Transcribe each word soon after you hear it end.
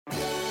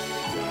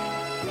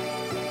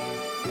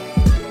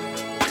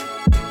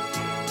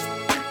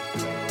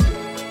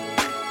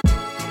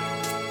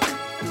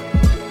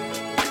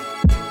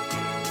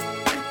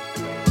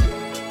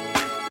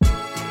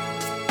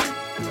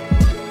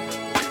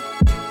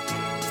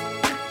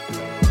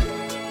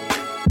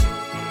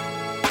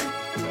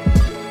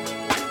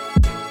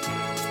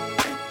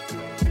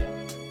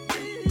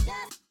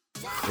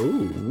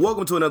Ooh,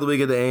 welcome to another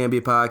week of the A&B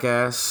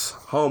Podcast,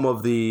 home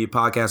of the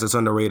podcast that's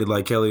underrated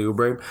like Kelly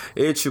Oubre.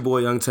 It's your boy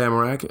Young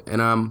Tamarack,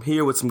 and I'm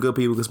here with some good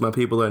people because my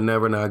people are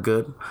never not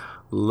good.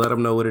 Let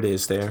them know what it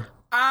is there.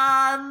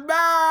 I'm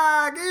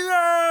back!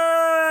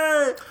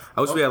 Yay!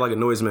 I wish we had like a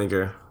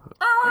noisemaker.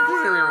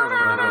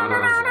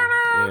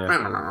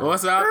 Yeah.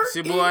 What's up? It's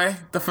your boy,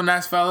 the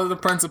finesse fella, the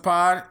Prince of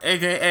Pod,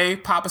 a.k.a.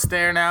 Papa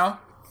Stare now.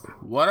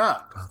 What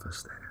up? Papa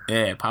Stare.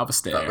 Yeah, Papa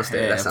Stare. Papa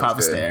Stare, Yeah, that sounds Papa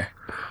good. Stare.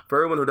 For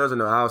everyone who doesn't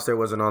know, Alistair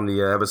wasn't on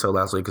the episode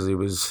last week because he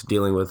was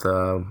dealing with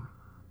The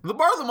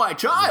birth of my the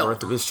child.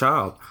 birth of his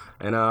child.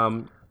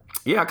 And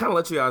yeah, I kind of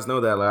let you guys know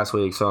that last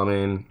week. So, I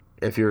mean,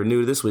 if you're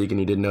new this week and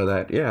you didn't know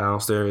that, yeah,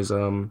 Alistair is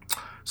a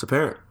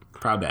parent.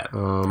 Proud dad.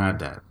 Proud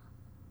dad.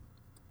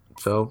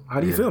 So, how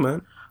do you feel,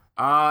 man?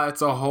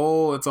 It's a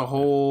whole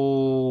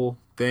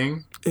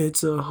thing.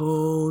 It's a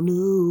whole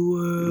new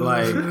world.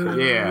 Like,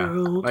 yeah.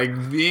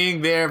 Like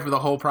being there for the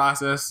whole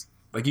process.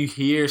 Like you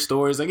hear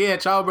stories like, yeah,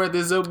 childbirth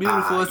is so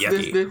beautiful. It's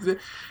yucky. this.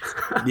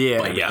 Yeah.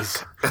 But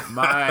yuck.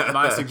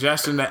 My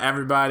suggestion to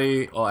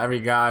everybody or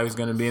every guy who's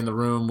gonna be in the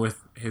room with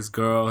his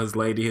girl, his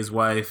lady, his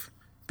wife,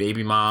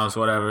 baby moms,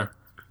 whatever,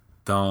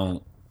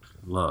 don't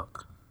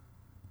look.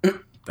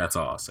 That's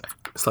all I'll say.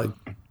 It's like,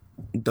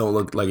 don't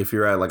look, like if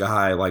you're at like a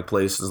high like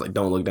place, it's like,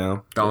 don't look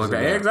down. Don't look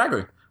at yeah,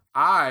 exactly.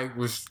 I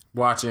was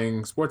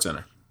watching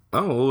SportsCenter.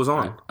 Oh, what was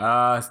on?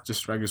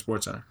 Just regular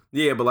SportsCenter.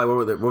 Yeah, but like,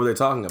 what were they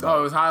talking about? Oh,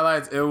 it was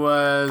highlights. It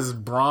was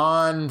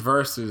Braun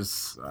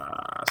versus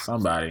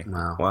somebody.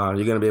 Wow,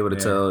 you're gonna be able to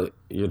tell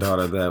your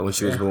daughter that when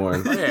she was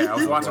born. Yeah, I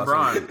was watching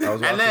Braun. I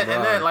was watching and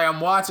then like I'm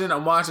watching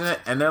it,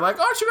 and they're like,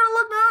 "Oh, she gonna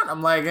look down."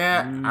 I'm like,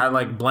 I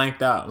like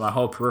blanked out my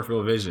whole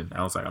peripheral vision.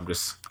 I was like, I'm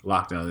just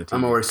locked in on the TV.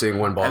 I'm always seeing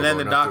one ball And then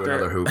going the up doctor- to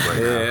another hoop right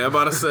now. Yeah, I'm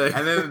about to say.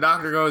 And then the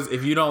doctor goes,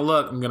 "If you don't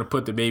look, I'm gonna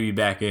put the baby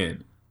back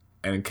in."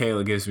 And then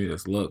Kayla gives me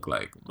this look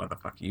like,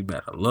 "Motherfucker, you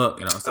better look."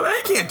 And I was like,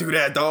 I can't do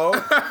that,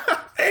 dog.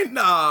 Hey,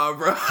 nah,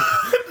 bro.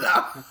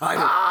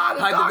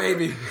 Hide the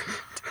baby.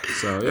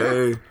 "So yeah,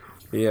 Hey.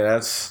 Yeah,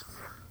 that's...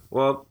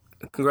 Well,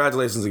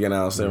 congratulations again,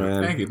 Alistair,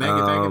 man. Thank you.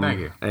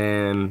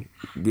 And,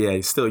 yeah,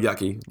 it's still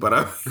yucky. But,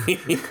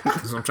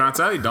 That's what I'm trying to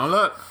tell you. Don't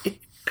look."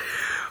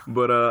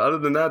 but other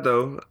than that,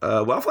 though,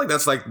 well, I feel like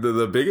that's, like,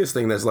 the biggest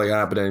thing that's, like,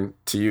 happening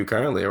to you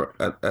currently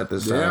at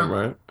this time,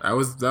 right? That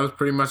was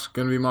pretty much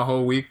gonna be my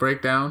whole week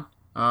breakdown.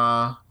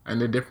 And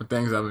the different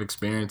things I've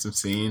experienced and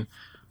seen,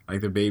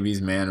 like the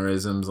baby's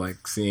mannerisms,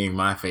 like seeing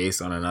my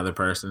face on another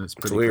person. It's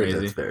pretty weird. crazy.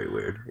 That's very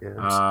weird.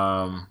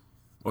 Yeah.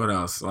 What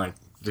else? Like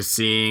just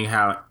seeing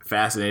how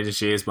fascinated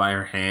she is by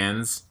her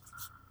hands.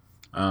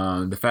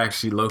 The fact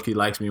she low-key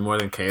likes me more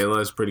than Kayla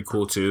is pretty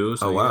cool too.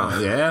 So, Oh, wow.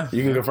 you know, yeah.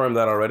 You can confirm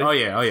that already? Oh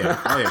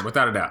yeah.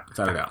 Without a doubt.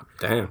 Damn.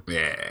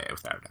 Yeah,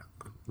 without a doubt.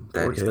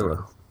 Poor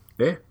Kayla.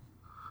 Yeah.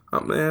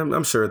 Oh, man,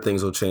 I'm sure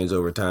things will change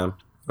over time.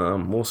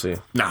 We'll see.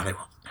 Nah, they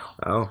won't.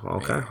 Oh,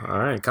 okay. All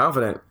right.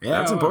 Confident. Yeah,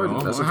 That's important.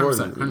 100%, That's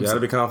important. You got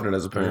to be confident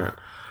as a parent.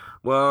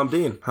 Well,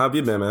 Dean, how have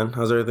you been, man?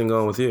 How's everything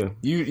going with you?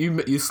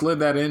 You slid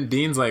that in.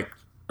 Dean's like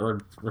a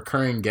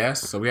recurring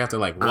guest, so we have to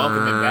like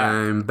welcome him back.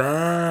 I'm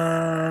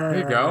back. There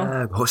you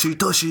go. Hoshi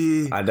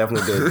Toshi. I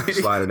definitely did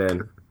slide it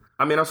in.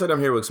 I mean, I said I'm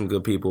here with some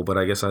good people, but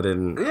I guess I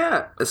didn't.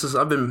 Yeah, this is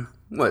my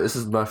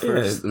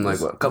first in like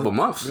a couple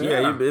months.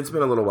 Yeah, it's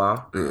been a little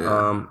while.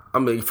 Yeah. I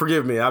mean,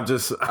 forgive me. I'm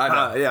just,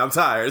 I'm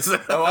tired.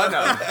 Oh,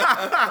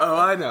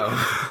 I know.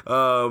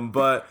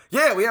 But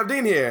yeah, we have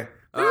Dean here.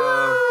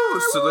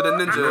 Salute the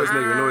ninja.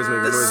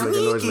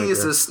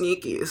 Noisemaker. The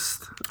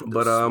sneakiest.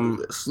 But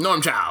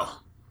Norm Chow.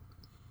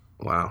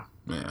 wow,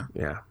 Yeah.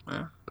 yeah,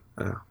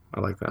 I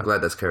like that.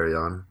 Glad that's carry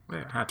on.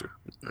 Yeah, had to.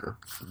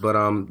 But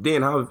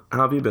Dean, how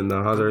have you been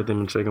though? How's everything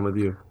been shaking with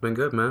you? Been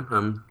good, man.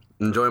 I'm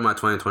enjoying my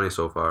 2020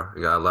 so far.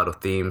 I got a lot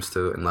of themes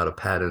and a lot of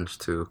patterns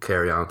to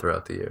carry on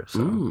throughout the year. So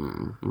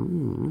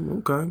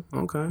Okay.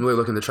 I'm really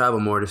looking to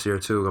travel more this year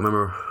too. I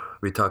remember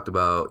we talked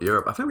about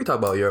Europe. I think we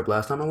talked about Europe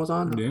last time I was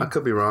on. Yeah. I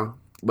could be wrong,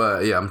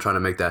 but yeah, I'm trying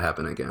to make that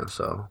happen again.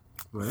 So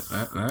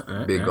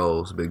big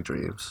goals, big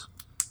dreams.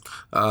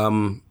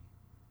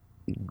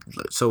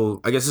 So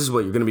I guess this is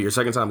what you're gonna be your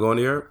second time going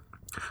to Europe,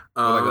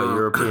 like a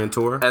European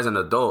tour. As an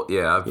adult,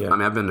 yeah. I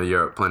mean, I've been to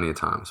Europe plenty of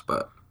times,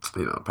 but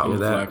you know, probably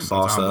Hear that? Flex,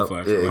 Boss humble up.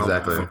 flex. Yeah, Humble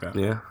exactly. flex.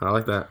 Yeah, I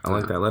like that.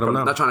 Let them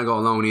know. not trying to go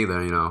alone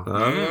either. You know.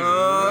 Oh,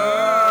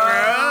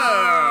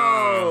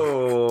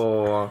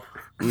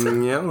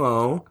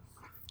 yellow.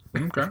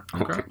 Okay.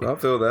 I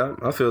feel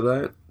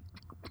that.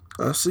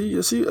 I see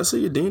you,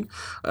 Dean.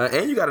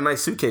 And you got a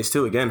nice suitcase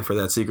too, again, for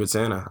that Secret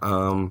Santa.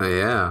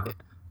 Yeah.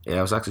 Yeah,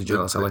 I was actually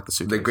jealous. I like the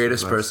suitcase. The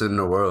greatest It's nice. person in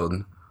the world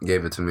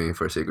gave it to me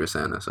for Secret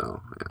Santa.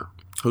 So yeah.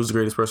 Who's the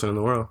greatest person in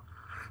the world?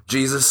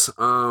 Jesus.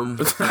 No.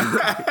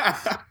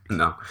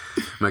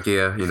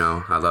 Makia, you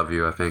know, I love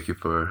you. I thank you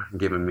for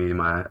giving me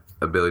my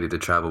ability to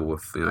travel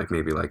with, you know, like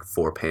maybe like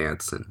 4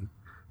 pants and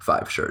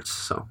 5 shirts.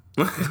 So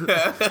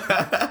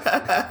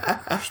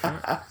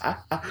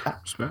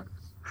Respect.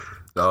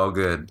 all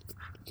good.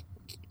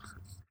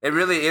 It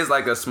really is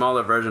like a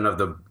smaller version of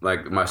the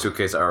like my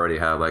suitcase I already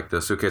have. Like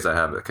the suitcase I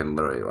have, it can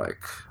literally like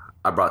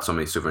I brought so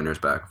many souvenirs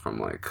back from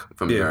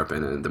Yeah. Europe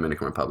and the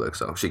Dominican Republic.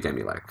 So she gave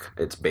me like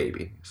its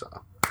baby. So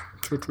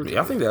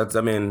Yeah, I think that's.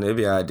 I mean, it'd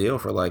be ideal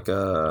for like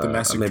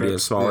Domestic maybe trip. a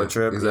smaller Yeah,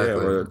 trip. exactly.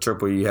 Yeah, or a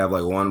trip where you have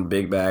like one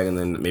big bag and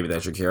then maybe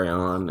that you carry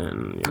on,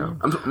 and you know.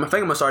 I think I'm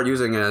gonna start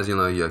using it as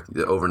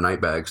the overnight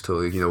bags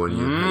too. You know when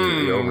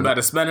you overnight.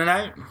 Better spend a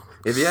night.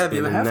 If you have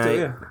night. to,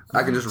 yeah.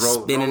 I can just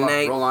Spend a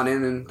night. roll on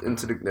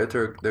into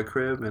their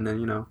crib and then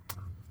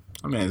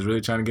My man's really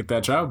trying to get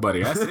that travel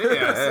buddy. I see it.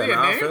 I see it, Yeah,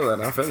 I man. feel it.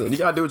 I feel it. You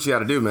gotta do what you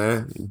gotta do,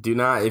 man. Do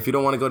not if you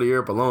don't want to go to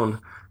Europe alone,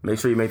 make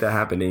sure you make that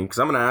happen, Dean. Because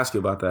I'm gonna ask you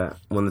about that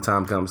when the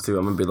time comes too.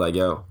 I'm gonna be like,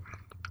 yo,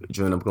 did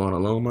you end up going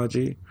alone, my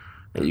G?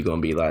 And you're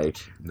gonna be like,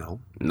 no.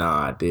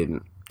 nah, I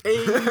didn't.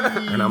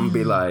 And I'm gonna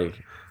be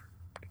like,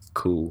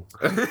 cool.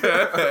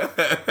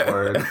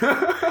 Word.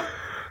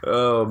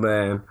 Oh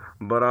man.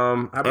 But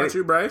How about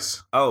you,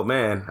 Bryce? Oh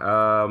man,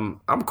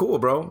 I'm cool,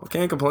 bro.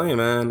 Can't complain,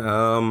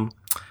 man.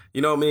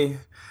 You know me,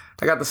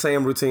 I got the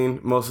same routine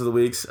most of the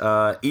weeks.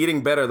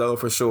 Eating better though,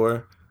 for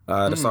sure.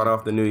 To start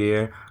off the new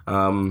year,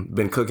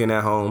 been cooking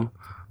at home.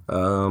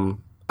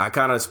 I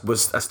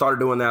started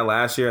doing that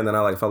last year, and then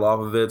I like fell off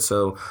of it.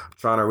 So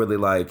trying to really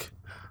like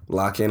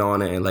lock in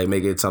on it and like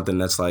make it something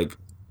that's like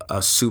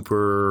a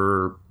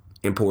super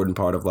important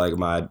part of like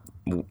my,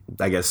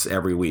 I guess,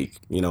 every week.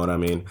 You know what I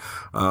mean?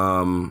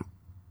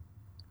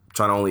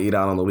 Trying to only eat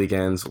out on the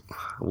weekends.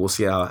 We'll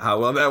see how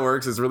well that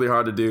works. It's really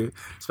hard to do,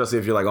 especially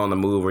if you're like on the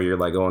move or you're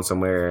like going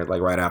somewhere like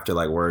right after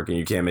like work and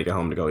you can't make it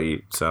home to go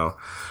eat. So,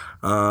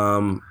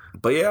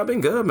 but yeah, I've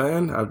been good,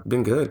 man. I've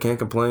been good. Can't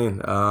complain.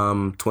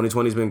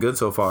 2020's been good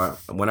so far.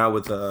 I went out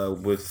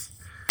with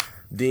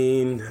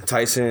Dean,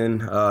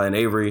 Tyson, and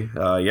Avery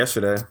Mm.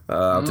 yesterday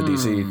out to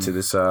DC to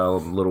this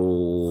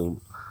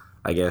little,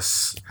 I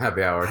guess,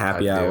 Happy hour.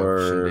 happy type deal,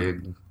 hour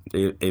shindig.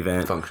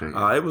 event. Function.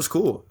 It was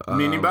cool.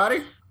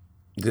 Anybody?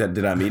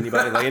 Did I meet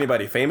anybody? Like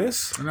anybody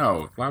famous?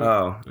 No. Why would-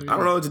 Oh, I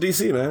don't know. It's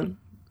DC, man.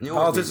 You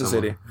always Politician meet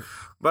someone. city.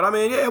 But I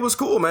mean, yeah, it was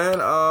cool, man.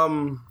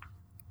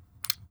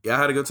 Yeah, I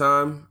had a good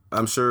time.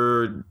 I'm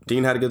sure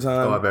Dean had a good Oh,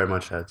 I time. very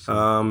much had.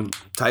 Some.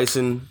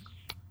 Tyson,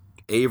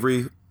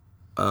 Avery,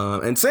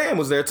 and Sam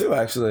was there too.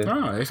 Actually,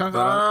 Oh, it's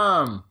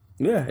not.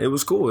 yeah, it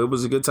was cool. It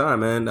was a good time,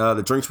 man.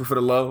 The drinks were for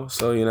the low,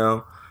 so you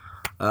know.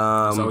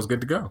 So it was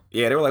good to go.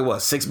 Yeah, they were like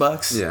what,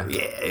 $6? Yeah.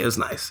 yeah, it was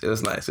nice. It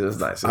was nice. It was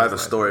nice. It I have a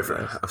was nice. story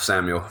of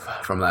Samuel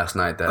from last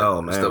night that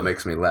Oh, man. still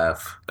makes me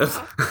laugh.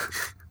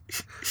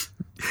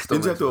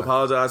 Did you have to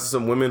apologize to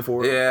some women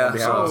for it? Yeah, on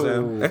behalf of so-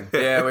 Sam?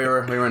 Yeah, we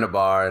were in a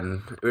bar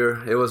and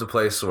it was a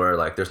place where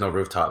like there's no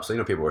rooftops,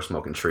 so people were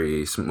smoking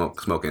trees,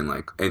 smoking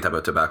like any type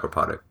of tobacco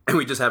product, and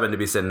we just happened to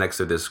be sitting next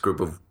to this group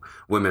of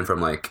women from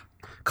like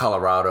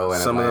Colorado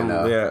and Some of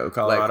Atlanta. them, yeah,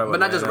 Colorado,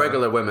 but not just Atlanta.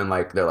 regular women.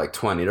 Like they're like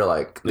 20. They're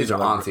like these are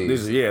like-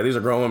 aunties. These are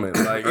grown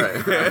women. Like,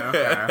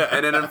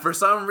 And then for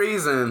some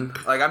reason,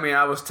 like, I mean,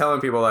 I was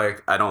telling people,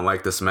 like, I don't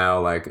like the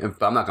smell. Like, I'm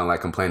not going to,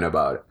 like, complain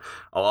about it.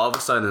 All of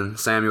a sudden,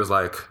 Sammy was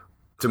like,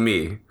 to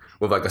me,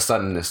 with, like, a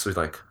suddenness, he's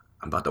like,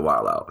 I'm about to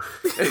wild out.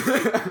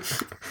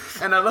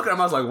 And I look at him,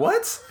 I was like,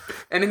 what?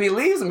 And then he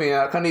leaves me.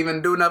 I couldn't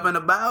even do nothing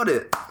about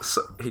it.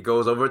 So he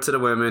goes over to the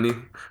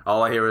women.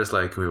 All I hear is,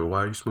 like, why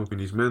are you smoking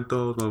these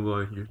menthols? Blah,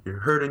 blah, you're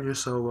hurting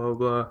yourself, blah,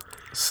 blah.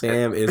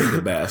 Sam is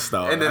the best,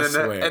 though. And then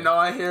and all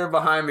I hear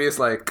behind me is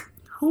like,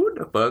 who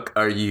the fuck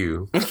are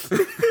you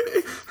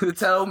to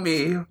tell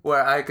me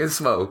where I can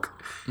smoke?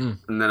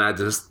 And then I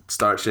just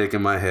start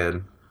shaking my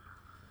head.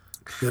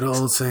 Good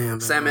old Sam.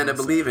 Sam ended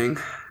up leaving,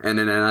 and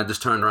then I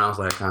just turned around. I was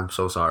like, I'm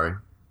so sorry.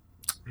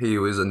 He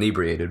was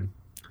inebriated.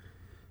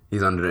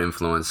 He's under the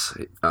influence.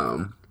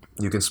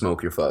 You can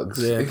smoke your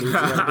fugs.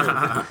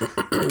 Yeah.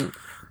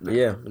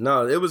 Yeah,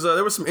 no, it was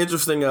there was some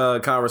interesting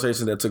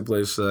conversation that took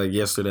place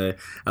yesterday.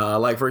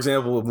 Like for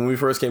example, when we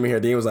first came in here,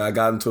 Dean was like, "I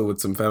got into it with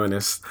some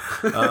feminists."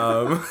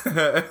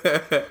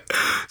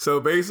 So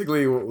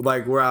basically,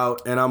 like we're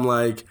out, and I'm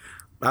like,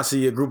 I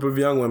see a group of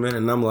young women,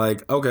 and I'm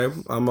like, okay,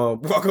 I'm gonna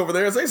walk over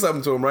there and say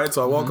something to them, right?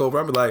 So I walk over,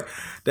 I'm like,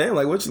 damn,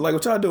 like what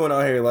y'all doing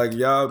out here? Like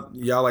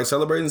y'all like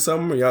celebrating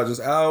something, or y'all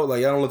just out?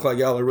 Like y'all don't look like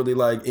y'all are really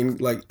like in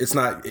like it's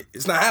not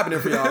happening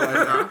for y'all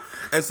right now.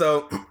 And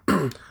so.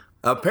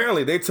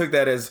 Apparently, they took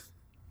that as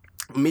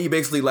me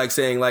basically like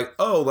saying like,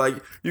 oh,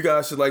 like you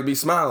guys should like be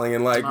smiling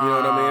and like, you know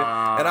what I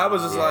mean? And I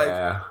was just like,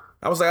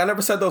 I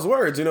never said those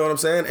words, you know what I'm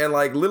saying? And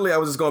like literally I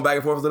was just going back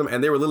and forth with them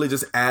and they were literally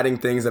just adding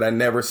things that I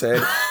never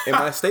said in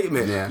my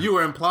statement. Yeah. You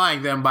were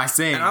implying them by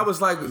saying. And I was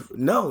like,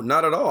 no,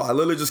 not at all. I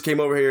literally just came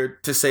over here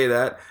to say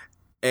that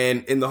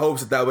and in the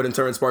hopes that would in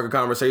turn spark a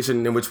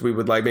conversation in which we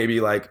would like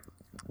maybe like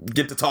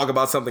get to talk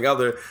about something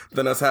other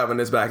than us having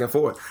this back and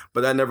forth.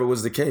 But that never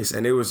was the case.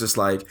 And it was just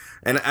like,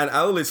 and I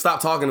literally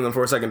stopped talking to them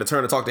for a second to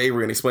turn to talk to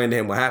Avery and explain to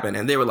him what happened.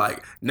 And they were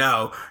like,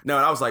 no. And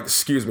I was like,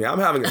 excuse me, I'm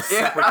having a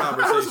separate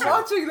conversation. I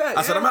was watching that.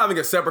 I said, I'm having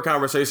a separate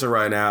conversation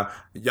right now.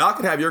 Y'all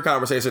can have your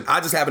conversation.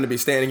 I just happen to be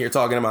standing here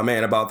talking to my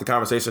man about the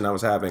conversation I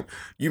was having.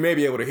 You may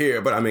be able to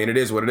hear, but I mean, it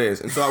is what it is.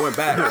 And so I went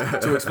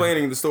back to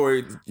explaining the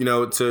story, you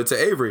know, to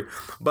Avery.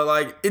 But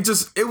like, it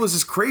was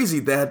just crazy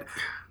that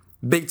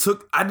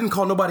I didn't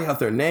call nobody out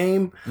their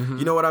name.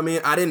 You know what I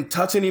mean? I didn't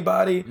touch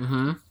anybody.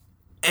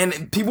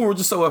 And people were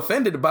just so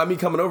offended by me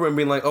coming over and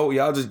being like, "Oh,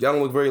 y'all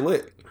don't look very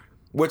lit,"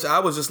 which I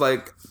was just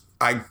like,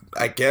 I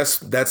guess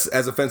that's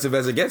as offensive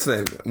as it gets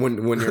then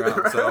when you're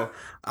out. So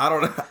I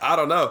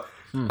don't know.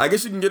 I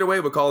guess you can get away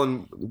with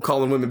calling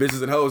women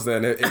bitches and hoes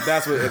then if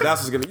that's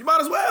what's gonna. You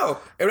might as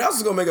well. If that's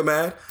what's gonna make them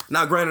mad.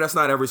 Now, granted, that's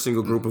not every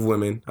single group of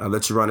women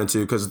that you run into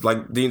because,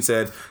 like Dean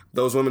said,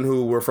 those women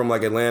who were from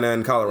like Atlanta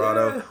and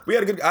Colorado, I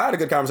had a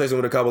good conversation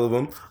with a couple of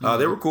them.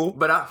 They were cool.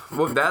 But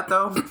with that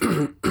though,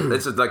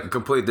 it's just like a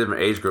completely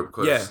different age group.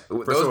 Cause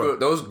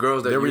those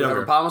girls that you were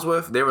having problems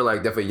with, they were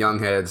like definitely young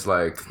heads.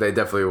 Like they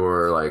definitely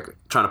were like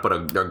trying to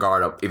put their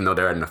guard up, even though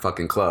they're in a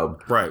fucking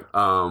club. Right.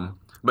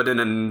 But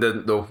then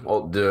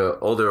the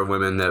older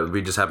women that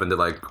we just happened to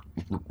like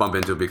bump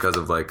into because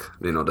of like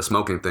the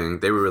smoking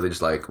thing, they were really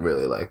just like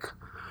really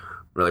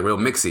real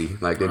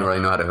mixy. Like they didn't really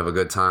know how to have a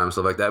good time,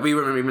 stuff like that. We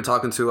were even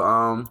talking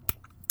to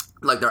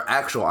like their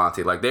actual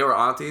auntie. Like they were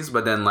aunties,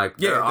 but then like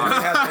their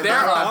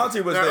auntie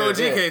was there.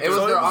 It was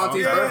their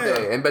auntie's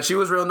birthday, but she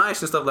was real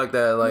nice and stuff like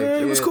that. Like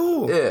it was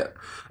cool. Yeah,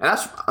 and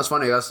that's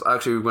funny. That's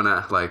actually when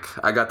I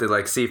got to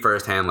like see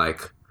firsthand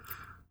like.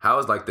 How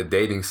is like the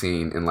dating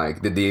scene in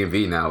like the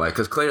DMV now? Like,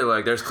 cause clearly,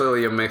 like, there's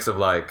clearly a mix of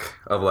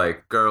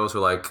girls who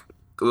like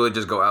really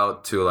just go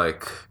out to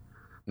like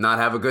not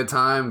have a good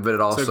time, but it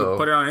also so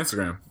put it on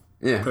Instagram.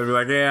 Yeah, so be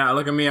like, yeah,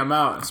 look at me, I'm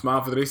out.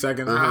 Smile for 3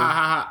 seconds. Ha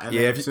ha ha.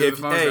 Yeah,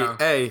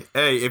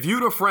 if you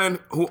the friend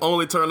who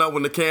only turn up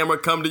when the camera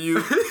come to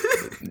you,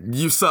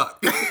 you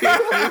suck.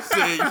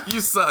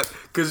 You suck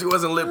because you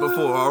wasn't lit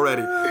before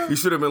already. You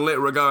should have been lit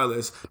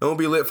regardless. Don't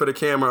be lit for the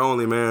camera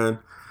only, man.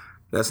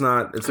 That's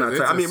not. It's not.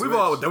 I mean, we've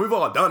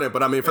all done it,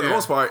 but I mean, for the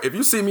most part, if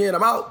you see me and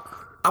I'm out,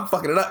 I'm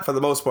fucking it up for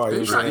the most part.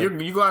 You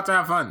go out to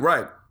have fun,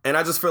 right? And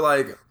I just feel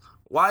like,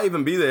 why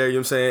even be there? You know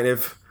what I'm saying?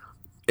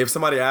 If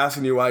somebody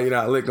asking you why you're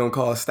not lit, gonna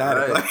call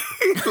static, right.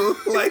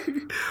 like,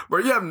 bro,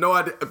 you have no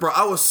idea, bro.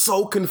 I was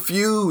so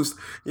confused.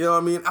 You know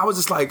what I mean? I was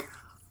just like,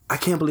 I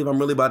can't believe I'm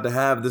really about to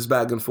have this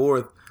back and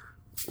forth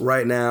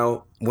right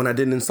now when I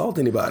didn't insult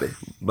anybody.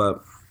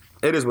 But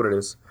it is what it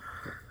is.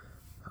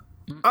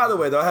 Either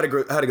way, though, I had a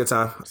good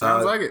time.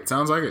 Sounds like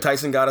it.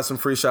 Tyson got us some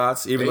free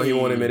shots, even though he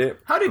won't admit it.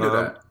 How'd he do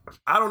that?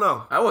 I don't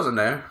know. I wasn't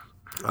there.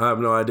 I have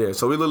no idea.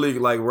 So we literally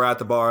we're at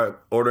the bar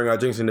ordering our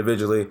drinks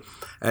individually,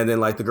 and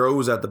then like the girl who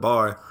was at the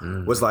bar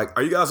was like,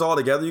 "Are you guys all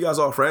together? You guys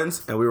all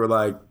friends?" And we were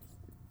like,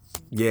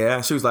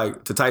 "Yeah." She was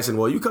like to Tyson,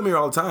 "Well, you come here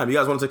all the time. You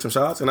guys want to take some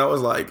shots?" And I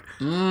was like,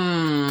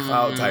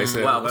 "Proud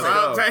Tyson." Wow,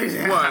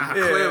 Tyson. One,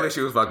 clearly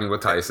she was fucking with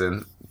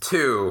Tyson.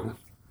 Two,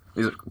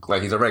 he's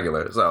a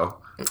regular, so.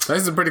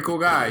 Tyson's a pretty cool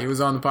guy. He was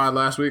on the pod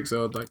last week,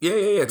 so like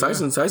yeah.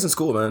 Tyson's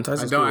cool, man.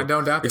 I don't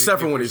doubt that. Except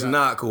for when he's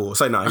not cool.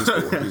 Say he's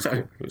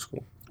cool. He's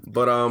cool.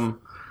 But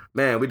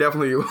man, we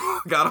definitely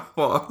got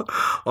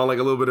off on like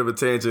a little bit of a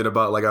tangent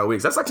about like our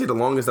weeks. That's actually the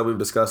longest that we've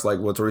discussed like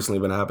what's recently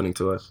been happening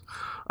to us.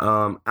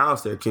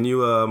 Alistair, can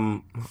you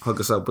hook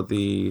us up with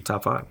the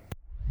top 5?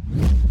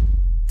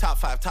 Top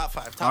five.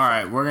 All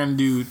right, we're gonna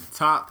do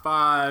top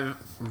 5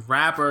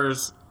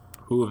 rappers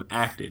who have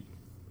acted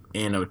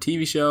in a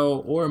TV show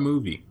or a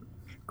movie.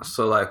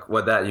 So, like,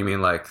 what that you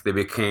mean? Like, they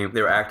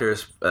were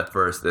actors at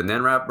first, and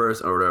then rappers,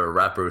 or they're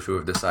rappers who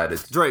have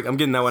decided Drake, I'm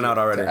getting that one out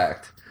already. To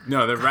act.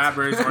 No, the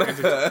rappers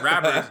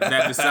rappers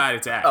that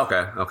decided to act.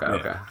 Okay.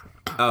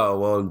 Oh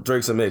well,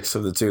 Drake's a mix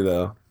of the two,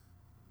 though.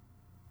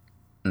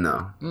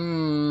 No,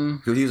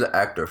 he was an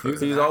actor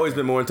first. He's always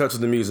been more in touch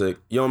with the music.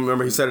 You don't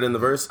remember he said it in the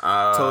verse?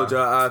 Told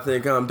y'all I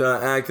think I'm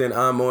done acting.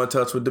 I'm more in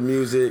touch with the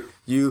music.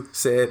 You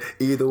said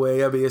either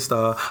way I'll be a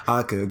star.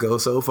 I could go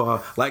so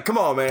far. Like, come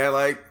on, man.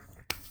 Like.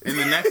 In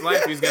the next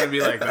life, he's gonna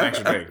be like the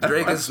next Drake.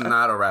 Drake is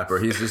not a rapper.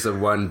 He's just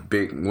one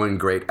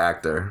great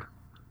actor.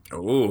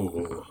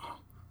 Ooh,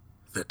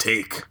 the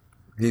take.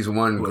 He's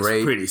one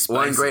great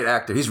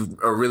actor. He's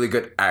a really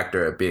good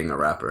actor at being a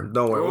rapper.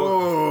 Don't worry,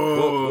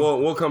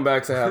 we'll come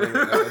back to having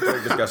a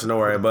Drake discussion. Don't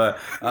worry, but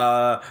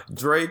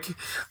Drake,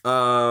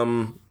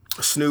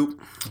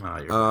 Snoop,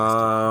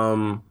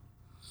 damn,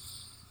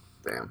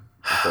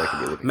 I feel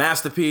like he'd be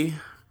Master P.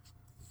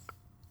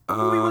 What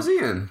movie was he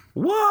in?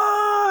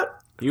 What?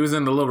 He was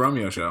in the Lil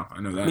Romeo show. I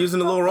know that. He was in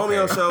the Lil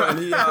Romeo show, and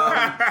he. Okay.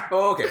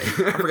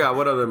 I forgot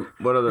what other.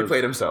 He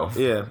played himself.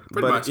 Yeah,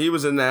 Pretty much. He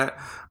was in that.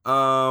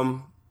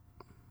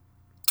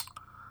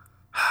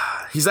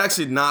 He's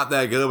actually not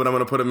that good, but I'm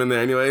gonna put him in there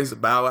anyways.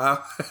 Bow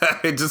Wow,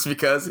 just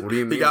because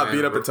he got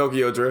beat up at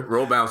Tokyo Drift.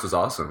 Roll Bounce was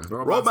awesome.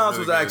 Roll Bounce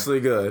was actually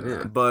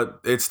good,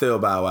 but it's still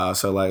Bow Wow.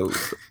 So like,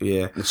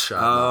 yeah.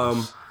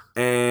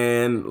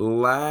 And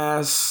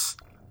last,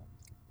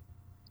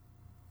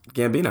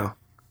 Gambino.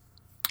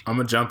 I'm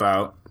gonna jump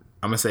out.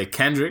 I'm gonna say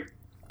Kendrick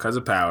because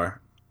of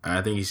Power, and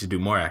I think he should do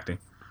more acting.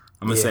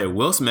 I'm gonna say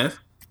Will Smith.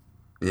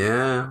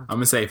 Yeah. I'm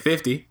gonna say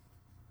 50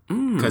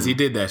 because he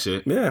did that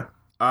shit. Yeah.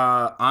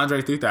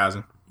 Andre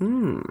 3000.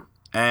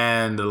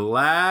 And the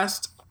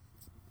last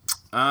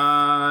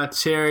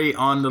cherry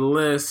on the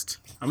list,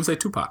 I'm gonna say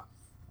Tupac.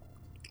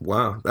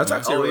 Wow, that's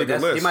actually a really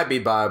good list. He might be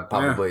by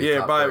probably.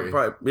 Yeah,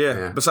 probably.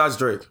 Yeah. Besides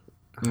Drake.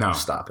 No.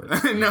 Stop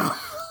it. No.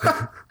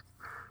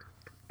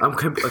 I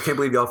can't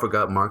believe y'all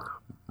forgot Mark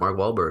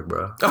Wahlberg,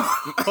 bro.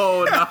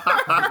 Oh no.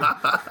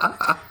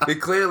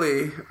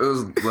 It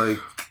was like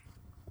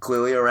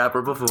clearly a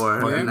rapper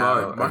before.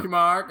 Marky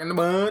Mark and the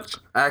bunch.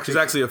 He's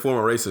actually a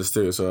former racist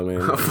too, so I mean,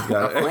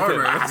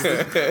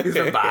 He's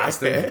a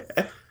bastard.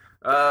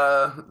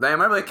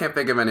 Damn, I really can't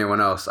think of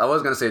anyone else. I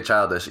was gonna say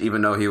Childish,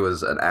 even though he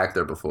was an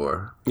actor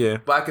before. yeah.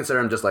 But I consider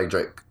him just like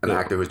Drake, an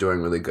actor who's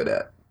doing really good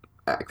at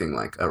acting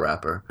like a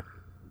rapper.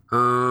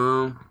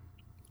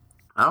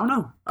 I don't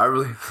know. I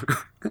really.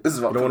 This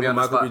is what You don't want to put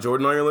Michael B.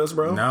 Jordan on your list,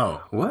 bro?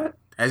 No. What?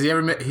 Has he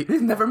ever made...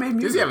 He's never made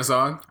music. Does he have a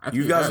song?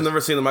 You guys have never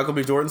seen the Michael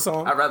B. Jordan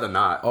song? I'd rather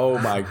not. Oh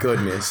my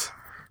goodness.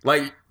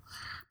 Like,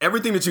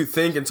 everything that you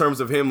think in terms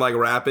of him like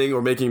rapping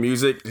or making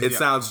music, it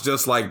sounds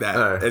just like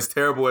that. As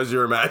terrible as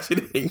you're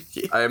imagining.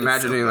 I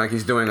imagining like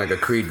he's doing like a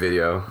Creed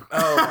video.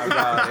 Oh my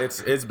god,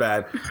 it's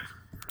bad.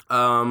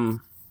 No,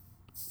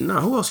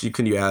 who else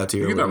can you add to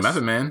your You know list?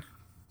 Method Man.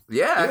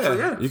 Yeah, actually,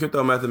 yeah. You could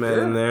throw Method Man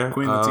in there.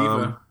 Queen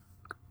Latifah.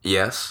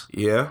 Yes,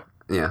 Yeah.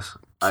 yes.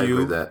 I agree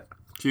with that.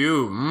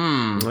 Q.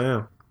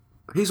 Yeah.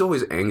 He's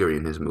always angry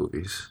in his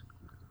movies.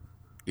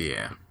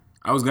 Yeah.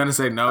 I was gonna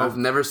say no. I've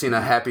never seen a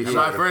happy My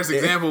shot. first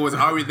example was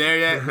 "Are we there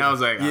yet?" And I was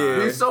like,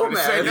 Yeah. He's so Gonna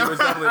say mad. no. He was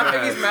definitely I mad.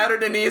 think he's madder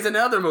than he is in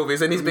other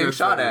movies, and he's being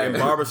shot In at.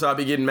 barbershop,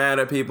 he getting mad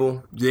at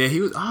people. Yeah,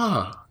 he was.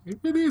 He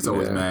really is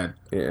always Yeah. mad.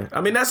 Yeah.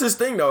 I mean, that's his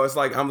thing though. It's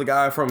like I'm the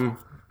guy from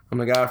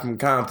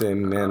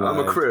Compton, and I'm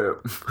a like,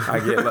 crib.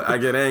 I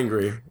get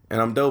angry,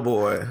 and I'm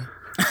Doughboy.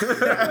 You know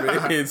what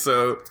I mean?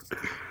 So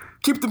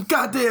keep them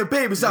goddamn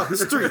babies out the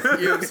street.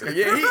 You know what I'm saying?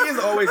 Yeah, he is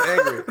always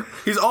angry.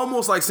 He's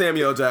almost like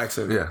Samuel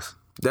Jackson. Yes.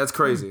 That's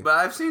crazy. But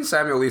I've seen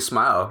Samuel Lee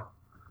smile.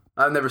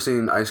 I've never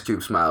seen Ice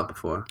Cube smile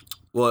before.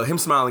 Well, him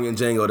smiling in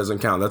Django doesn't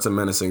count. That's a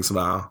menacing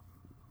smile.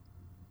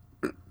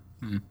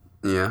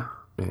 Yeah.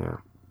 Yeah.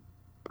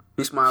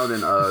 He smiled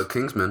in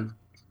Kingsman.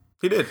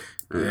 He did.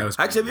 Yeah, it was,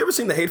 Actually, have you ever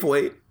seen The Hateful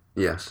Eight?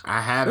 Yes.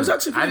 I haven't. It was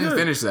actually pretty I didn't good.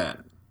 finish that.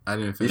 I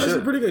didn't finish. You It's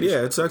should. pretty good.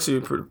 Yeah, it's actually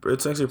a pretty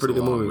good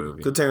long movie.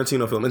 movie. Good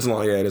Tarantino film. It's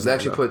long. Yeah, it is. They long,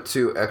 actually though.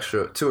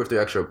 put two or three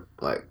extra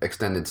like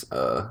extended.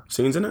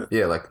 Scenes in it.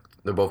 Yeah, like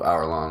they're both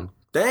hour long.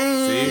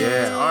 Dang.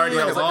 Yeah, already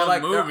Yeah, a it's like- long they're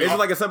like- movie. Is it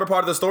like a separate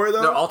part of the story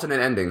though? They're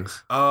alternate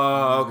endings.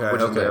 Oh, okay.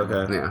 Which is Okay. good.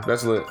 Okay. Yeah.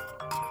 That's lit.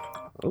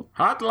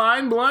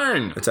 Hotline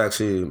Bling. It's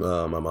actually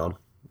my mom.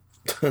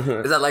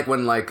 Is that like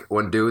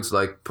when dudes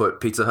like put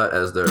Pizza Hut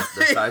as their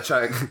side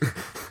check?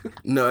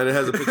 No, and it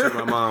has a picture of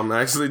my mom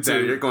actually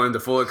Damn, you're too. going the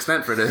full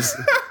extent for this.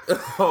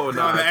 Oh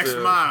no, On the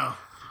extra mile.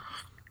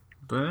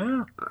 But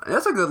yeah.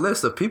 That's a good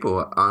list of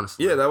people,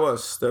 honestly. Yeah, that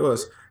was.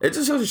 It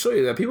just goes to show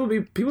you that people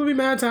be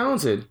mad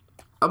talented.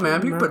 Oh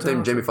man, you can put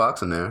Jamie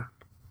Foxx in there.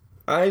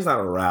 He's not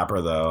a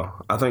rapper though.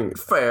 I think.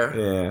 Fair.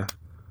 Yeah.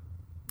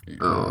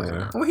 Oh, Yeah.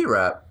 okay. Well, he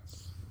rapped.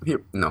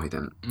 No, he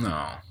didn't.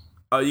 No.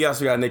 Oh, you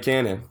guys got Nick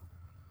Cannon.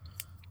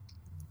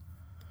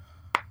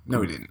 No,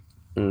 we didn't.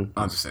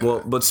 I'll just say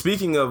Well, but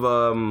speaking of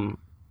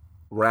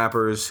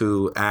rappers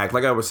who act,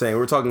 like I was saying, we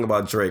were talking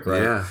about Drake,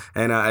 right? Yeah.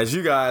 And as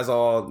you guys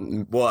all,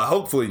 well,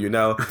 hopefully you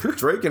know,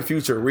 Drake and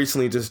Future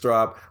recently just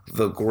dropped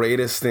the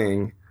greatest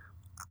thing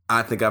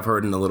I think I've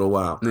heard in a little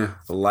while. Yeah.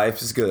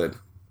 Life is good.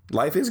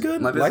 Life is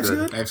good. Life is Life's good.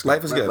 good. Life's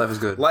Life is good. Life is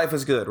good. Life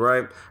is good.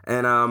 Right.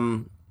 And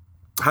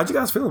how'd you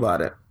guys feel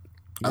about it?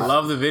 I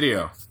love the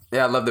video.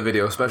 Yeah, I love the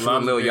video, especially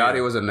Love when the Lil video.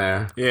 Yachty was in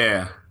there.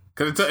 Yeah.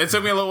 Because it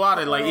took me a little while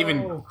to like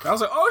even... I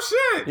was like,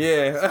 oh shit.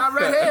 Yeah. Not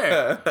red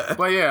hair.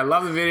 But yeah, I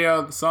love the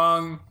video. The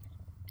song,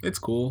 it's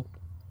cool.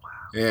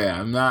 Yeah,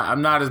 I'm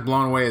not as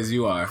blown away as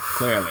you are,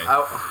 clearly.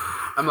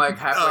 I'm like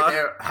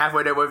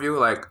halfway there with you.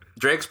 Like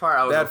Drake's part,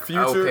 I was That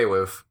Future- okay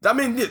with. I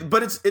mean, yeah,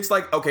 but it's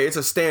like okay, it's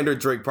a standard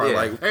Drake part. Yeah.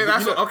 Like, Hey,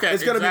 that's you know, okay,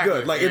 it's gonna exactly. be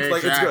good. Like it's Yeah,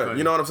 like it's good. exactly.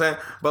 You know what I'm saying?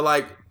 But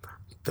like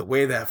the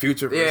way that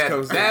Future verse Yeah,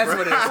 goes, that's in,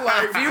 what it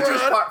bruh.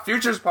 is. Like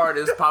Future's part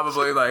is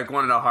probably like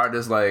one of the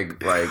hardest. Like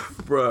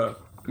Bruh.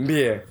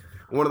 Yeah,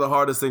 one of the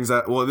hardest things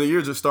that the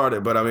year just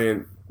started, but I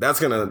mean that's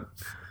gonna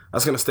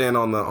stand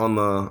on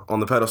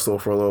the pedestal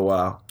for a little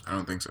while. I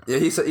don't think so. yeah,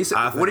 he said.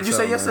 I What think did you so,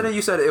 say man. yesterday?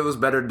 You said it was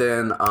better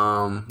than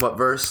what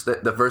verse?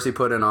 The verse he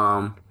put in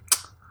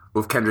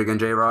with Kendrick and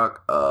J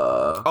Rock.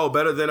 Oh,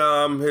 better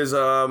than his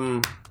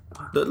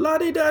the la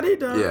di da di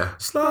da. Yeah.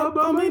 Slap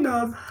on me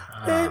now.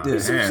 damn. He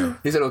said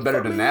it was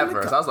better than that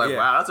verse. I was like, Yeah.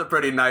 wow, that's a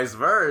pretty nice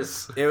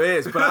verse. It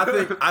is, but I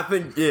think I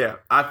think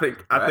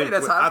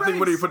that's high what he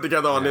praise. put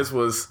together on this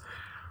was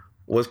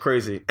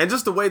crazy, and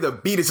just the way the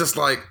beat is just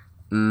like.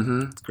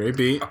 It's a great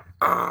beat.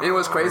 It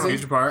was crazy.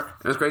 Future part.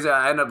 It was crazy.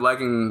 I ended up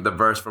liking the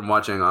verse from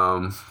watching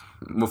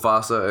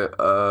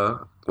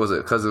Mufasa. Was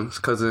it cousin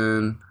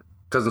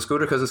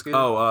Scooter?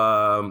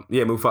 Oh,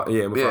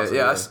 Mufasa.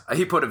 Yeah.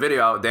 He put a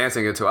video out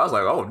dancing into it. I was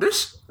like, oh,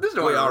 this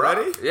doing Wait,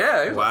 already? rock.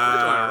 Yeah. He's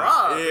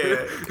Wow. Like, this doing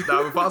rock. Yeah.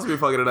 Nah, Mufasa be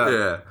fucking it up.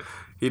 Yeah.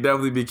 He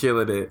definitely be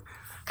killing it.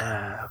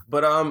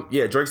 But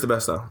yeah, Drake's the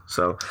best though.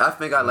 So I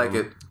think I like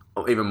it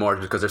even more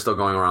just because they're still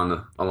going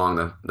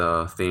along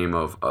the theme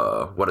of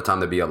what a time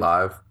to be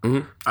alive.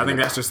 I think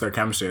that's just their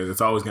chemistry.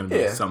 It's always going to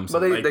be some.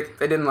 but like,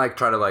 they didn't like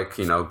try to like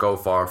go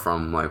far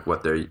from like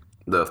what they're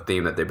the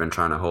theme that they've been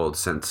trying to hold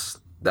since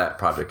that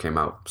project came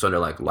out. So they're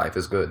like, life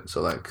is good.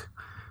 So like,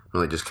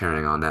 really just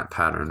carrying on that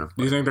pattern of.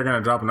 Do you think they're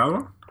gonna drop another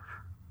one?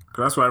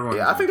 'Cause that's what everyone.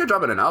 Yeah, I think they're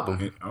dropping an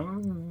album.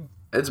 Oh,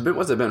 It's been,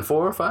 what's it been,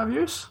 4 or 5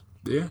 years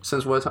yeah.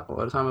 since what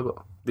time of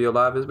Be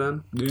Alive has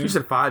been? You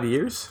said 5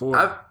 years?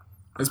 4.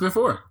 It's been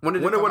 4. When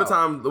did it When come would a out?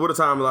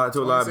 time Alive to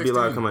Alive Be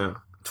Alive 2016. come out?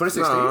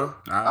 2016?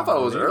 Nuh-uh. I thought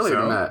it was believe earlier so.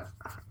 than that.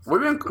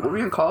 Were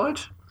we in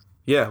college?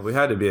 Yeah, we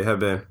had to have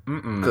been.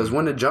 Because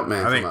when did Jumpman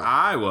I come think out?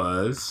 I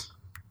was,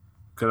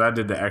 because I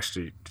did the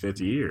extra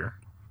 50 year.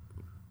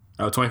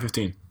 Oh,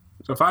 2015.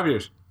 So 5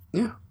 years.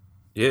 Yeah.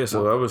 Yeah,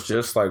 so that was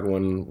just like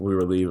when we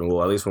were leaving.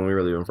 Well, at least when we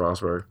were leaving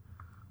Frostburg.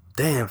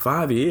 Damn,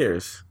 5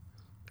 years.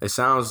 It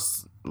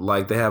sounds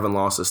like they haven't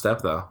lost a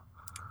step though.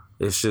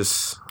 It's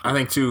just, I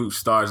think 2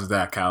 stars of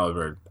that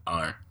caliber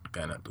aren't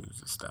gonna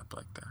lose a step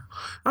like that.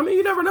 I mean,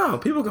 you never know.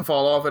 People can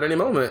fall off at any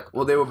moment.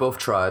 Well, they were both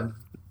tried.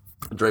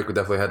 Drake would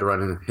definitely had to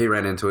run in. He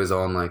ran into his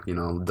own, like, you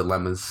know,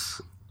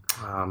 dilemmas.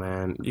 Oh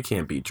man, you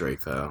can't beat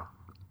Drake though.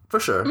 For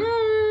sure.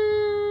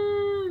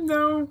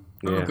 No,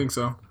 I Yeah. don't think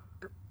so.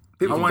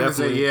 People I wanted to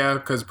say definitely- yeah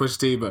because Pusha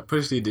T, but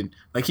Pusha T didn't.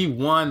 Like he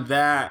won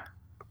that.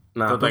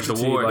 Nah, But, like, Pusha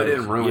the T, war, like, they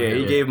didn't ruin yeah, it.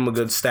 he gave him a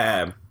good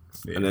stab,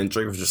 Yeah. and then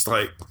Drake was just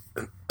like,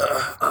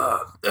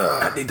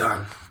 they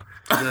done.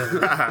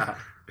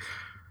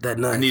 that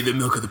night. I need the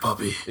milk of the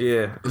puppy,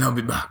 Yeah. and I'll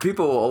be back.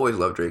 People will always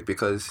love Drake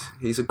because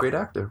he's a great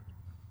actor.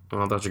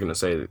 Well, I thought you were gonna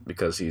say that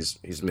because he's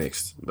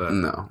mixed, but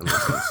No.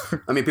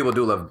 I mean, people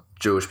do love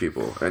Jewish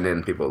people, and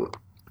then people,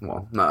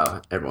 well,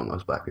 not everyone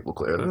loves black people,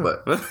 clearly,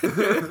 but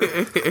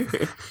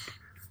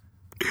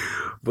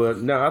But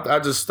no, I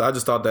just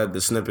thought that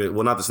the snippet,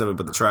 well, not the snippet,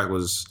 but the track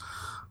was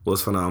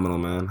phenomenal,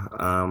 man.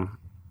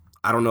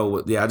 I don't know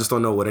what, I just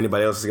don't know what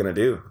anybody else is gonna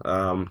do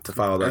to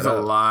follow that There's a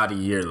up. lot of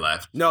year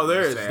left. No,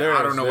 there is. I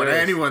don't know what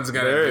anyone's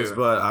gonna There do. is,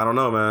 but I don't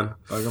know, man.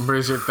 Like I'm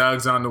pretty sure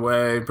Thug's on the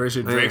way. Pretty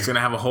sure Drake's gonna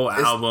have a whole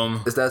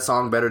album. is that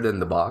song better than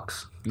The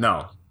Box?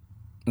 No,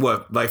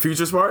 What, like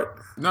Future's part?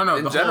 no,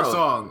 the general. whole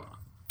song.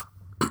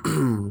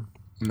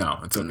 No,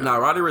 it's okay. Nah,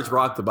 Roddy Ricch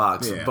rocked the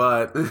box, Yeah.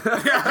 but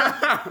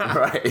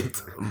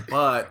Right.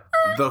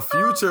 the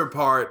Future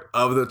part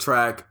of the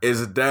track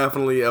is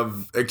definitely a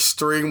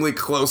extremely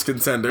close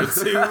contender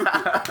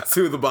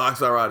to the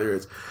box by Roddy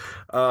Ricch.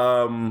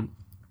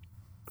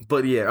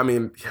 But yeah, I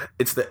mean,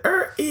 it's the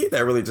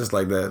that really just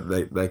like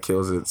that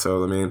kills it.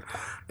 So I mean,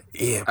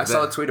 yeah, I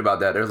saw a tweet about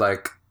that. There's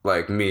like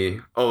me,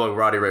 like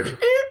Roddy Ricch.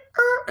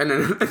 And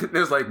then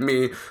there's like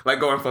me, like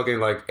going fucking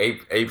like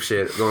ape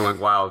shit, going like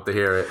wild to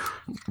hear it.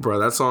 bro,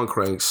 that song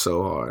cranks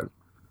so hard.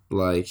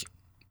 Like,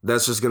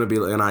 that's just gonna be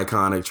an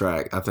iconic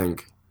track, I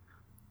think,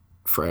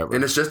 forever.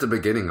 And it's just the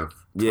beginning of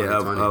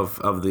 2020.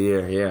 of the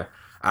year. Yeah,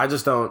 I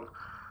don't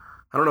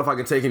know if I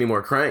can take any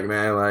more crank,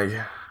 man. Like,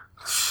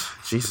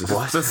 Jesus,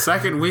 It's the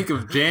second week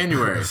of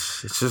January.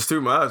 it's just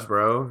too much,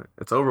 bro.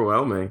 It's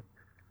overwhelming.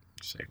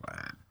 Shake my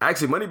head.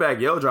 Actually,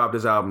 Moneybagg Yo dropped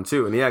his album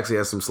too, and he actually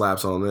has some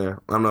slaps on there.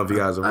 I don't know if you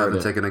guys have I heard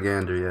haven't it. taken a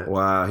gander yet.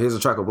 Wow, here's a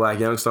track with Black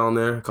Youngster on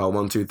there called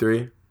 1, 2,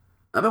 3.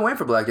 I've been waiting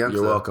for Black Youngster.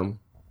 You're welcome.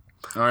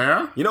 Oh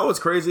yeah? You know what's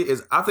crazy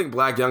is I think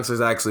Black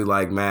Youngster's actually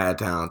like mad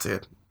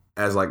talented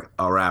as like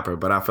a rapper,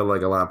 but I feel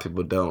like a lot of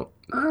people don't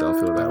feel that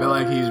I way. feel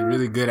like he's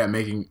really good at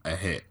making a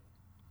hit.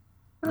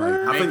 Like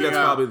I think that's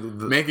probably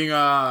the making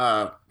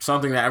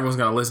something that everyone's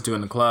gonna listen to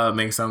in the club,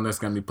 making something that's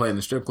gonna be played in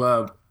the strip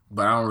club.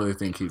 But I don't really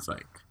think he's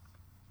like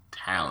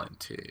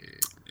talented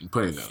and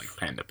putting the like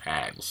pen to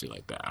pad and shit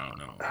like that. I don't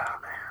know.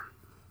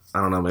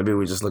 I don't know. Maybe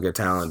we just look at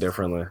talent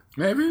differently.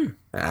 Maybe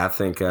I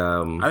think.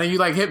 I think you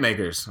like hit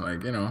makers,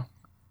 like you know.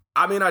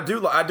 I mean, I do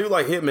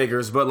like hit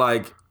makers, but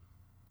like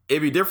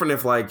it'd be different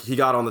if like he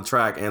got on the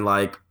track and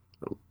like.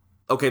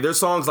 Okay, there's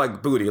songs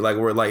like Booty, like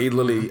where like he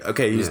literally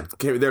he's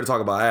there to talk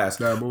about ass,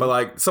 Yeah, but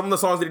like some of the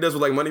songs that he does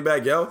with like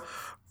Moneybagg Yo,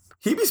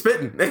 he be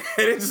spitting and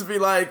it just be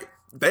like,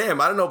 damn,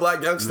 I didn't know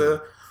Black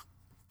Youngster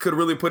could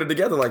really put it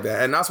together like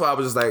that, and that's why I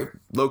was just like,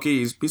 low key,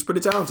 he's pretty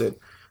talented.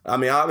 I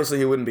mean, obviously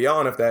he wouldn't be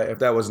on if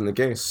that wasn't the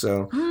case.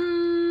 So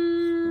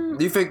Do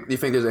you think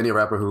there's any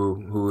rapper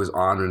who is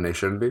on and they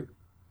shouldn't be?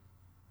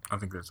 I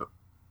think that's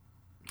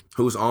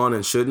who's on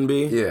and shouldn't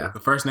be? Yeah. the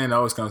first name that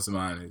always comes to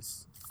mind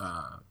is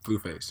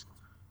Blueface,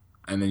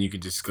 and then you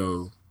could just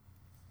go.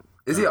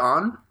 Is he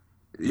on?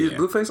 Is Yeah.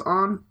 Blueface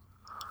on?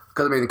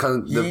 Because I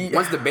mean,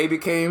 once the baby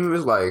came, it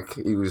was like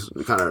he was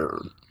kind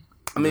of.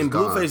 I mean,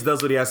 Blueface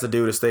does what he has to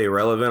do to stay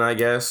relevant, I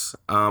guess.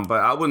 But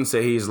I wouldn't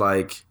say he's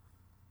like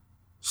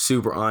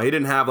super on. He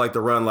didn't have like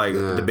the run like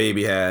the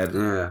baby had.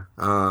 Yeah.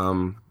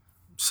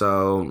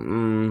 So,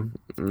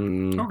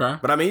 Okay.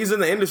 but I mean, he's in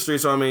the industry,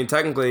 so I mean,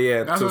 technically,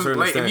 yeah, That's to a what, certain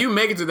like, extent. if you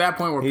make it to that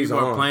point where He's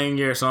people are on. playing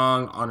your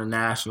song on a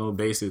national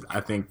basis, I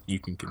think you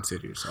can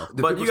consider yourself.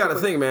 But you got to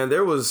think, man.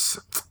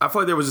 I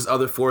feel like there was just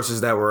other forces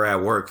that were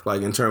at work,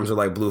 like in terms of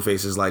like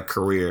Blueface's like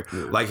career,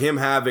 like him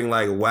having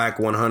like Whack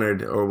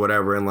 100 or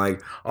whatever, and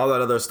like all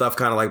that other stuff,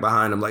 kind of like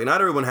behind him. Like not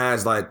everyone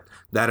has like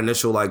that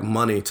initial like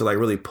money to like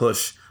really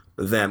push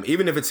them.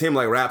 Even if it's him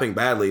like rapping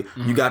badly,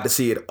 you got to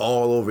see it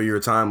all over your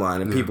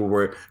timeline, and people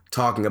were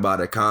talking about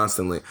it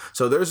constantly.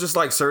 So there's just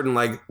like certain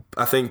like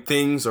I think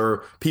things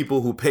or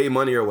people who pay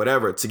money or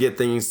whatever to get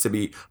things to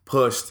be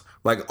pushed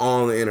like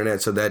on the internet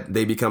so that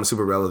they become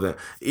super relevant.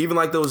 Even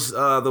like those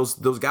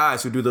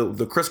guys who do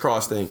the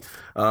crisscross thing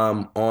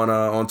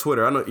on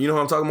Twitter. I know you know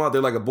what I'm talking about.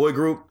 They're like a boy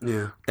group.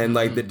 Yeah. And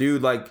like the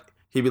dude like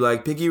he'd be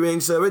like, "Pinky ring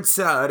so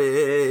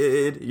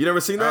excited." You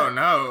never seen that? Oh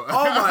no!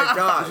 Oh my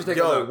god, take a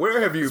yo, look. where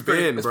have you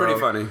been, It's bro? pretty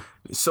funny.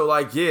 So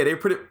like, yeah, they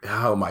pretty.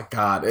 Oh my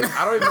god,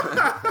 I don't even.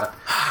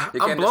 You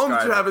I'm can't blown that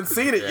describe you it. haven't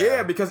seen it.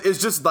 Yeah, because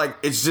it's just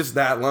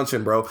that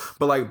luncheon, bro.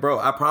 But like, bro,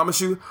 I promise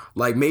you,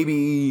 like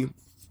maybe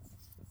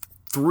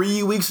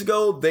 3 weeks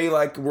ago, they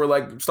like were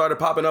like started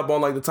popping up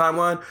on like the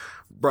timeline,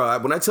 bro.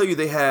 When I tell you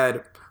they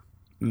had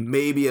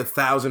maybe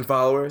 1,000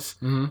 followers,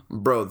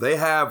 bro, they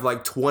have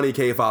like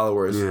 20K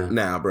followers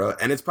now, bro,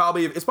 and it's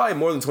probably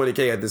more than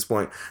 20K at this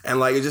point, and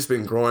like it's just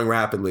been growing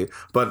rapidly.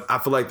 But I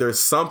feel like there's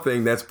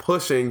something that's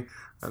pushing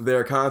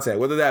their content,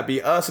 whether that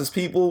be us as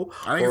people,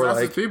 I think or it's us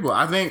like as people.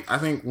 I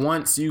think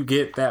once you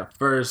get that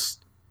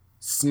first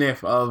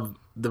sniff of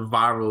the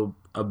viral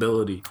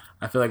ability,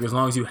 I feel like as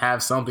long as you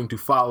have something to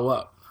follow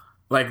up.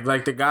 Like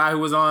the guy who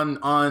was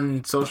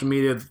on social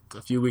media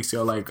a few weeks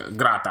ago, like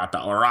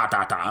gratata or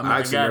ratata. I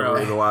actually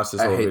never even watched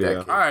this I whole hate that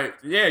video. kid. All right,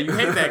 yeah, you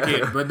hate that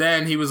kid, but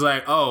then he was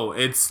like, "Oh,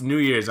 it's New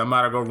Year's. I'm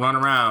about to go run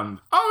around.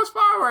 Oh, it's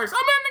fireworks. I'm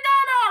in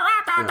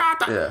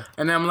the Ghana. Yeah.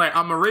 And then I'm like,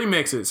 I'm gonna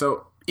remix it.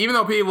 So even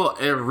though people are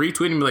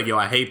retweeting me like, "Yo,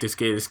 I hate this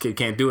kid. This kid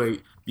can't do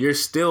it," you're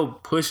still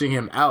pushing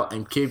him out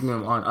and keeping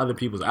him on other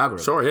people's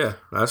algorithms. Sure, yeah,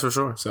 that's for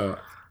sure. So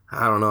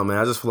I don't know, man.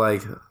 I just feel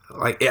like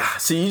yeah.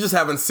 See, you just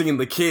haven't seen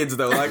the kids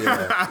though. Like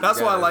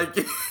that's why, like,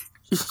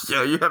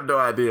 yo, you have no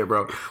idea,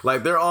 bro.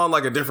 Like they're on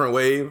like a different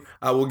wave.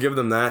 I will give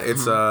them that.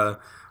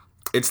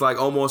 It's like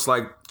almost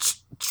like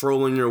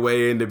trolling your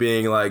way into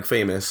being like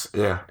famous.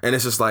 Yeah. And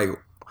it's just like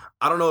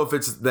I don't know if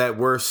it's that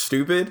we're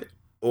stupid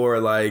or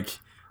like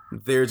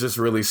they're just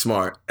really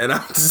smart. And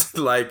I'm just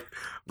like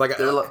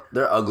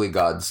They're ugly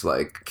gods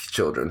like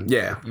children.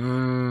 yeah,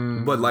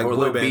 but like Or boy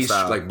little band beast,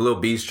 style. like little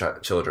beast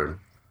children.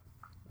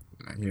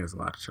 he has a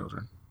lot of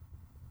children.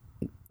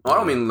 Oh, I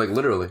don't mean like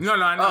literally. No,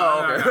 I know.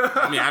 Oh,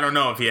 I mean, I don't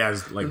know if he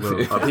has like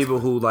little. People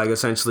who like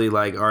essentially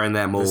like are in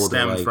that mold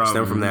stem and, like, from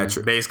stem from that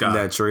base god.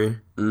 that tree.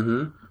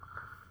 Mm-hmm.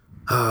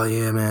 Oh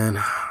yeah,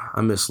 man,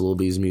 I miss Lil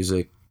B's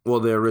music.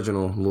 Well, the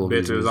original Lil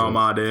B's Bitches music. on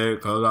my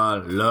dick 'cause I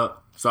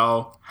look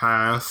so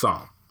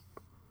handsome.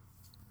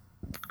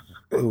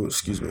 Oh,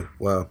 excuse me.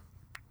 Wow,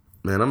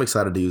 man, I'm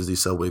excited to use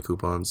these Subway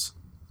coupons.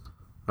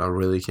 I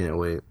really can't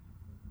wait.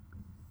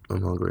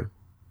 I'm hungry.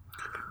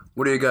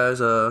 What do you guys?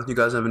 You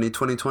guys have any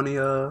 2020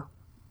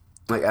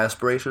 like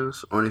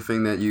aspirations or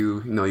anything that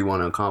you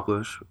want to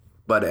accomplish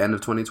by the end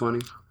of 2020?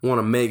 Want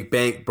to make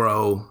bank,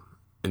 bro,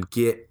 and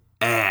get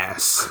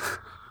ass.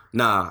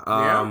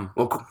 Nah.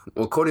 Well,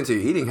 according to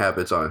your eating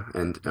habits on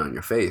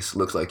your face,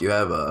 looks like you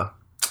have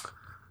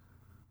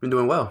been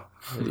doing well.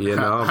 You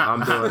know, I'm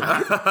doing.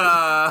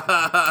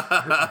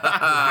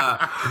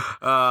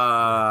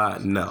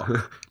 No.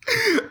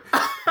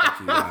 Fuck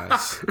you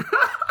guys.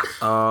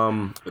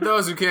 For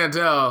those who can't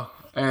tell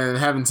and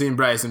haven't seen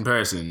Bryce in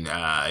person,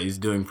 he's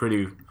doing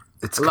pretty.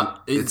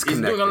 He's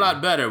doing a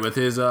lot better with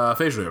his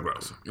facial hair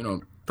growth. You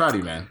know, proud of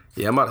you, man.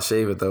 Yeah, I'm about to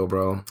shave it though,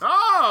 bro.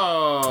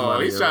 Oh,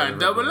 he's trying to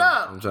double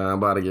up. I'm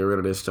about to get rid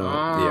of this junk.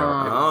 Oh. Yeah,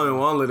 I don't even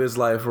want to live this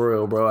life for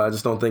real, bro. I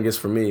just don't think it's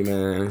for me,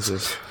 man. It's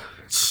just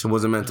it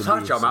wasn't meant to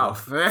Touch be. your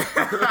mouth.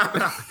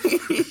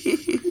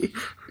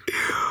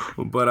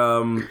 But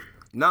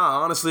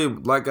nah, honestly,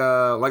 like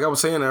I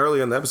was saying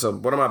earlier in the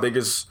episode, one of my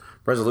biggest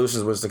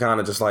resolutions was to kind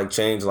of just like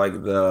change like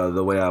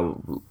the way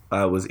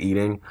I was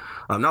eating.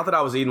 Not that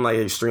I was eating like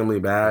extremely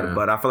bad,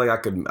 but I feel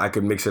like I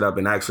could mix it up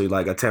and actually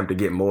like attempt to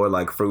get more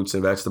like fruits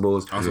and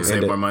vegetables. Also And save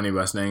then- more money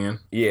by staying in.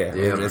 Yeah,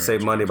 and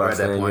save money by Right at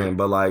that staying point. in.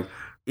 But like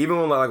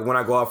even when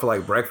I go out for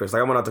like breakfast, like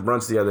I went out to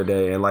brunch the other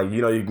day, and like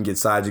you can get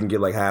sides, you can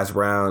get like hash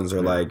browns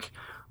or like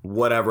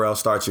whatever else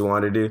starch you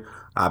want to do.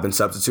 I've been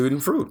substituting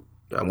fruit.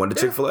 I went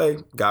to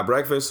Chick-fil-A, got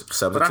breakfast, But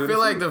substituted. I feel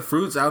like fruit. the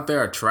fruits out there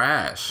are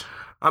trash.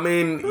 I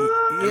mean,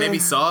 And they be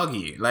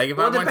soggy. Like if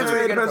I went depends to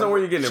where it depends on where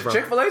you're getting it from.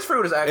 Chick-fil-A's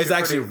fruit is actually It's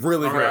actually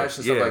really good. fresh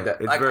and stuff Yeah, like that.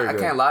 it's Like, very I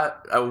good. can't lie.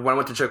 When I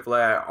went to Chick-fil-A,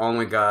 I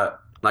only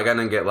got I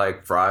didn't get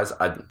like fries.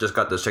 I just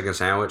got the chicken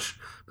sandwich,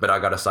 but I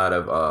got a side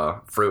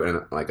of fruit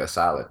and like a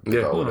salad.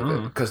 Yeah.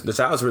 Because The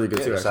salad's really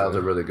good too. the salads are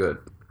actually. really good.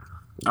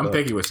 I'm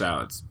picky with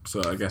salads,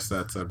 so I guess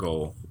that's a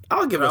goal.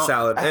 I'll give a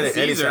salad. Any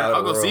Caesar. salad.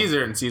 I'll go overall.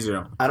 Caesar and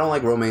Caesar. I don't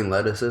like romaine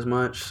lettuce as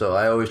much, so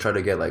I always try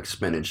to get like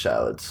spinach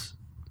salads.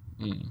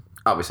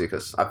 Obviously,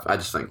 because I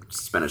just think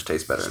spinach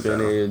tastes better. in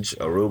general. Spinach,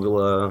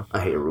 arugula. I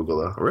hate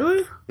arugula.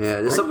 Really?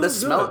 Yeah,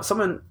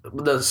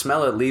 the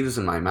smell it leaves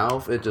in my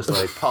mouth. It just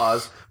like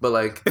pause, but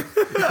like,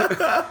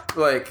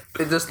 like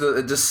it just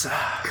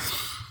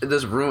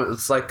ruins.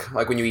 It's like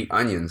when you eat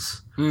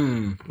onions.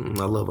 I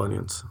love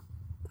onions.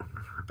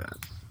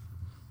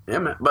 Yeah,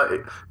 man. But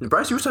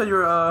Bryce, you said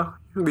you're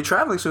gonna be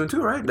traveling soon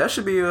too, right? That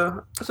should be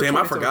Damn,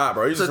 I forgot,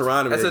 bro. You just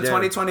reminded me. It's a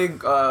again. 2020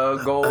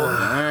 goal.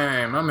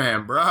 Dang, my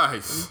man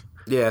Bryce.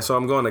 Yeah, so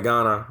I'm going to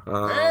Ghana.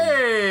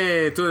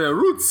 Hey, to the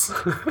roots.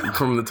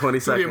 From the To the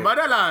 22nd.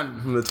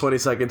 motherland. From the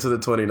 22nd to the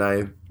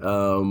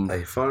 29th.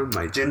 I found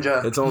my ginger.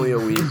 It's only a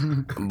week,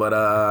 but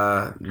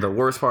the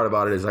worst part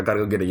about it is I gotta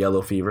go get a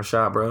yellow fever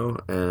shot, bro,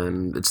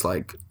 and it's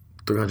like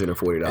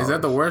 $340. Is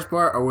that the worst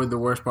part, or would the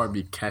worst part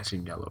be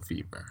catching yellow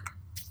fever?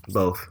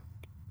 Both?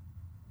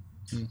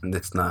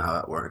 That's not how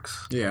it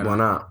works. Yeah. Why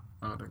not?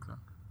 I don't think so.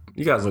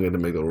 You guys don't get to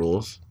make the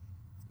rules.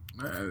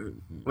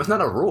 It's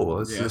not a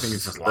rule. It's Yeah, I think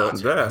it's just uh,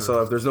 logic. Yeah,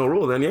 so if there's no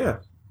rule, then yeah,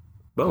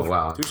 both. Oh,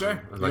 wow. Touche.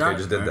 Like I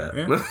just did that.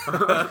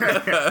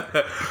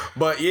 Yeah.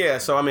 But yeah,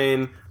 so I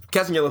mean,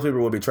 catching yellow fever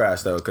would be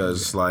trash though,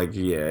 because like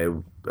yeah.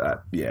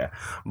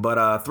 But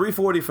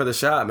 $340 for the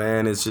shot,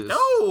 man. It's just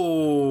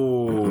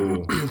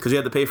Oh. because you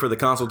have to pay for the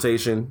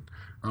consultation,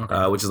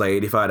 which is like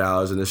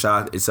 $85, and the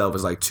shot itself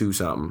is like $2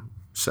 something.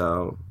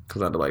 So it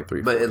comes out to like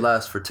 $3. But it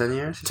lasts for 10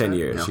 years? you 10 said?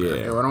 years,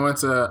 okay. yeah. When I went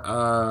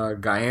to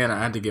Guyana, I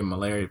had to get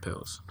malaria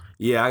pills.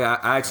 Yeah,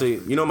 I actually,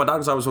 you know, my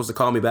doctor's always supposed to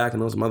call me back,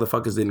 and those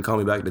motherfuckers didn't call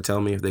me back to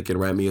tell me if they could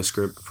write me a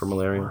script for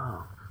malaria.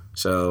 Wow.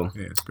 So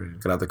Yeah, it's pretty.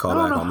 gonna have to call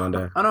back on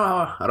Monday. I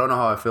don't know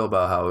how I feel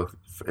about how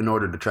in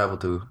order to travel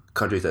to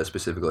countries that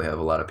specifically have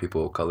a lot of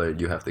people of color,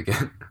 you have to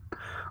get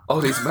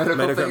all these medical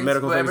things.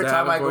 medical But things every to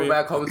time happen I for go you.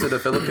 back home to the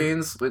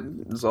Philippines,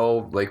 it's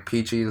all like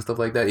peachy and stuff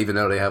like that, even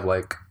though they have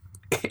like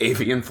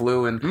avian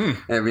flu and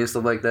everything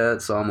stuff like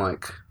that. So I'm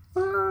like,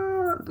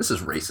 this is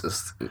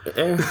racist.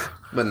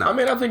 But no. I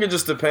mean, I think it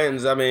just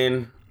depends. I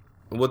mean,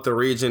 what the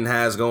region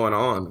has going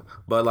on,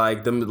 but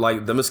like the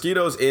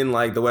mosquitoes in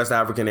like the West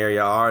African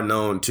area are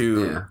known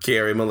to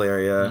carry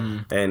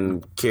malaria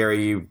and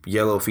carry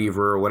yellow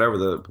fever or whatever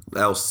the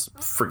else,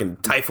 freaking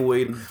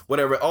typhoid,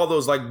 whatever, all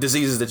those like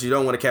diseases that you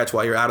don't want to catch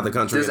while you're out of the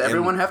country. Does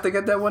everyone have to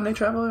get that when they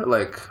travel?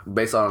 Like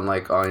based on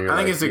like on your. I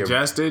think like, it's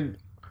suggested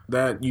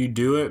that you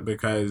do it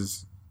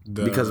because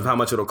of how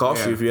much it'll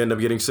cost you if you end up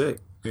getting sick.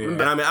 Yeah.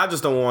 And I mean, I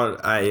just don't want.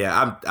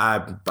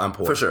 I'm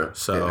poor For sure.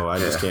 so I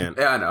just can't.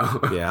 Yeah, I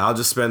know. Yeah, I'll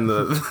just spend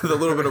the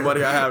little bit of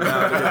money I have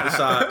now to get the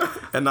shot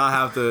and not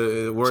have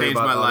to worry change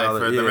about my all life the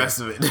other, for the rest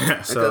of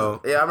it.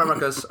 So Yeah, I remember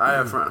because I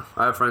have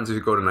friends who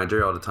go to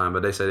Nigeria all the time,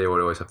 but they say they would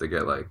always have to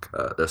get like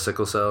their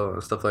sickle cell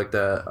and stuff like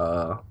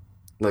that,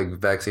 like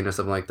vaccine or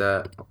something like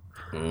that.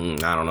 I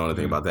don't know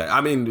anything about that.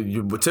 I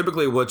mean,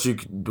 typically what you're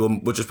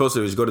supposed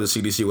to do is go to the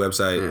CDC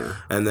website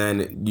and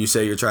then you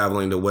say you're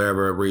traveling to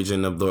wherever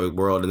region of the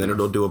world, and then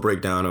it'll do a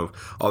breakdown of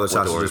all the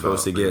shots you're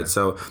supposed to get. Yeah.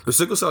 So the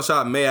sickle cell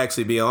shot may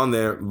actually be on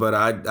there, but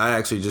I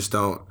actually just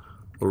don't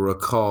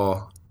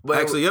recall. But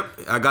actually, yep,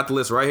 I got the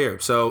list right here.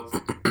 So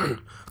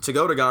to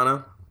go to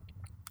Ghana,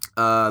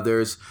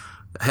 there's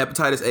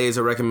hepatitis A is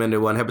a recommended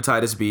one,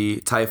 hepatitis B,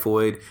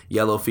 typhoid,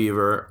 yellow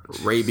fever,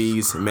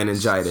 rabies,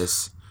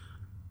 meningitis.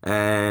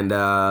 And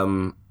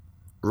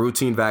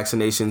routine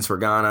vaccinations for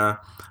Ghana,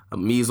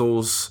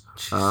 measles,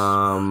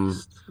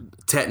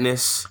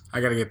 tetanus,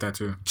 I gotta get that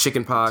too.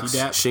 chickenpox,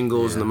 Tdap?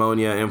 shingles,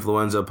 pneumonia,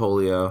 influenza,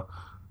 polio.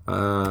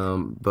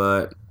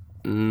 But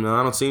no,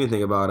 I don't see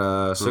anything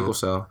about sickle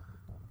cell.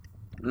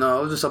 No,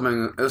 it was just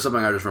something. It was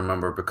something I just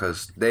remember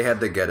because they had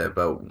to get it,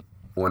 but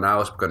when I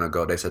was gonna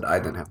go, they said I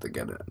didn't have to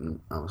get it,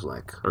 and I was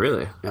like,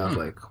 Really? I was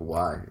like,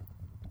 why?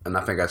 And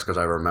I think that's because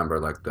I remember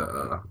like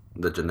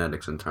the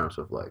genetics in terms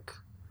of like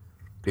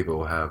people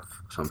who have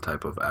some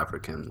type of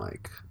African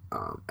like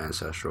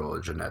ancestral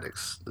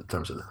genetics in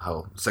terms of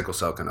how sickle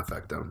cell can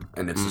affect them,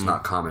 and it's just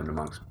not common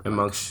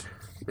amongst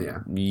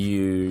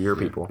your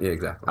people. Yeah,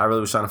 exactly. I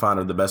really was trying to find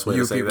the best way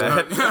You to say people.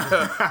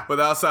 that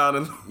without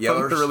sounding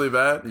Yellers. really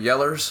bad.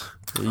 Yellers.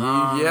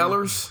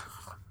 Yellers.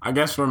 I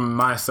guess for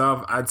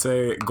myself, I'd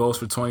say goals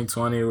for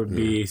 2020 would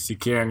be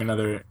securing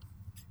another,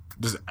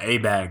 just a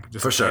bag,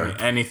 just For sure.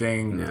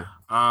 anything.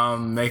 Yeah.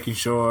 Making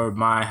sure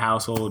my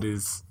household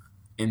is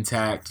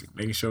intact,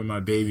 making sure my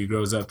baby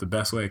grows up the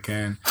best way it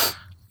can.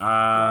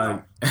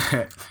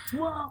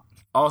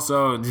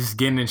 Also, just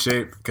getting in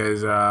shape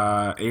because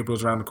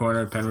April's around the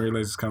corner, Penn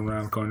Relays is coming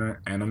around the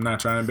corner, and I'm not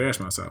trying to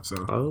embarrass myself. So,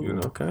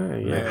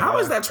 Okay. Yeah. How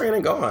is that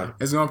training going?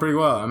 it's going pretty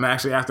well. I'm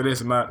actually after this.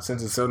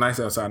 Since it's so nice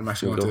outside, I'm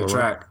actually going to the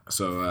track.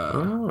 So,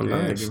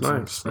 Nice. give me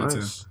some sprints in.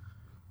 Nice.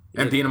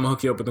 And Dean, I'm gonna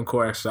hook you up with them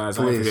core exercises.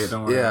 Don't forget,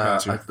 don't worry, I Yeah,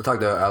 got you. I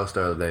talked to Alex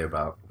the other day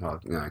about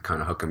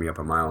kind of hooking me up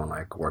on my own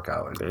like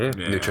workout and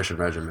Yeah. nutrition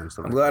regimen and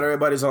stuff. I'm glad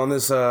everybody's on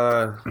this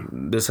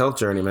this health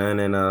journey, man,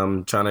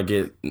 and trying to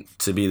get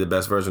to be the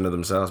best version of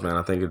themselves, man.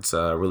 I think it's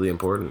really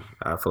important.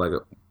 I feel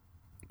like,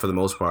 for the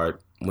most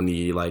part, when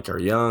you like are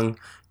young,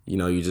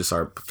 you just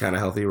are kind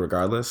of healthy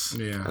regardless.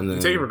 Yeah, and then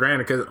you take it for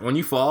granted because when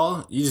you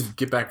fall, you just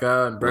get back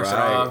up, brush it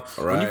off.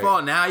 When you right.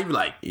 fall now, you be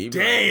like, "Damn,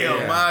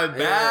 Yeah. my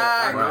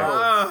back." I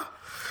know.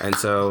 and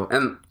so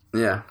And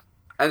yeah,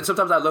 and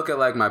sometimes I look at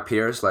like my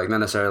peers, like not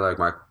necessarily like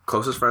my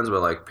closest friends,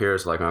 but like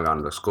peers like I've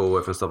gone to school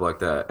with and stuff like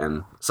that.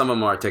 And some of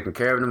them are taking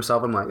care of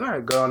themselves. I'm like, all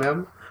right, good on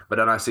him. But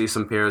then I see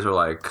some peers who are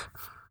like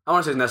I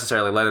want to say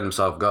necessarily letting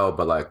themselves go,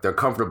 but like they're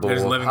comfortable They're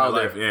just with living how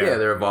their they're life, yeah.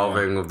 they're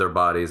evolving with their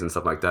bodies and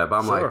stuff like that. But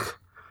I'm Sure. like,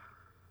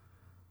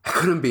 it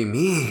couldn't be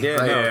me. Yeah,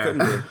 Like, no, it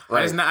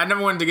couldn't be. I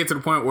never wanted to get to the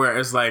point where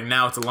it's like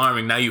now it's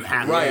alarming. Now you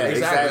have Right, to.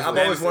 exactly. I've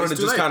always It's wanted to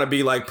too just late. kind of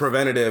be like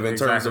preventative in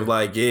terms Exactly. of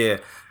like, yeah,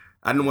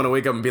 I didn't want to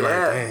wake up and be like,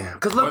 damn,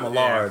 Because look, I'm a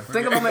lard.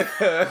 think about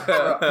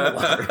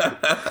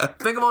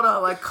think about the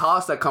like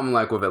costs that come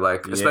like with it.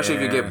 Like especially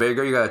if you Yeah. get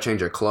bigger, you gotta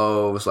change your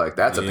clothes. Like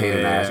that's a pain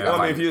in the ass. You Well,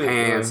 gotta I mean, find if you-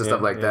 pants and yeah,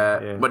 stuff like yeah,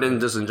 that. yeah. But then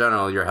just in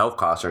general, your health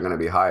costs are gonna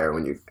be higher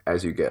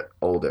as you get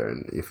older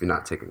and if you're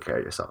not taking care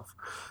of yourself.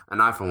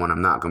 And I, for one,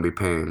 I'm not gonna be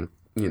paying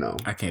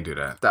I can't do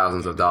that.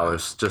 thousands of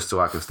dollars just so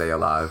I can stay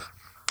alive.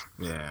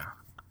 Yeah.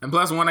 And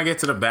plus, when I get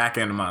to the back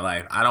end of my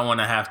life, I don't want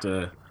to have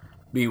to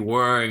be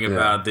worrying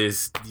about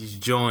these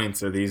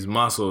joints or these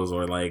muscles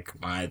or like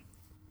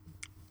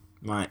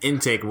my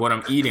intake of what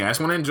I'm eating. I just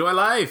want to enjoy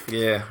life.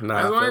 Yeah, no,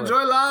 I just want to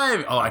enjoy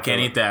life. Oh, I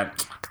can't eat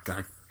that.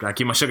 Gotta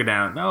keep my sugar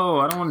down. No,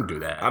 I don't want to do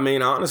that. I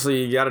mean,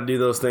 honestly, you got to do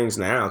those things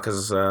now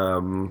because I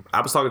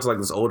was talking to like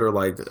this older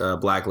like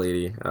black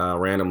lady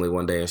randomly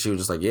one day, and she was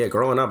just like, "Yeah,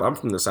 growing up, I'm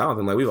from the South,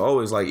 and like we've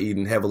always like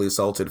eaten heavily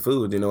salted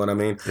food. You know what I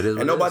mean? It is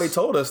what and it nobody is.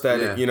 told us that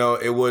Yeah.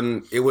 it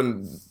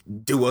wouldn't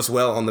do us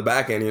well on the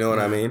back end. You know what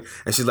I mean?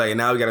 And she's like,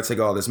 now we got to take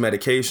all this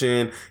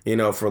medication,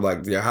 for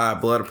like your high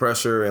blood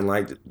pressure and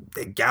like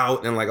the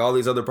gout and like all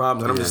these other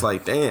problems. And I'm just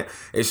like, damn,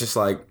 it's just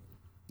like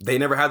they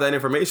never had that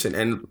information.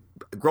 And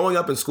growing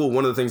up in school,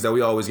 one of the things that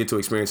we always get to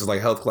experience is like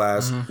health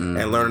class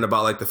and learning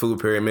about like the food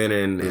pyramid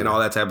and all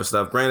that type of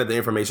stuff. Granted, the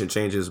information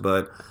changes,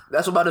 but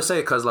That's what I'm about to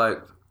say, because like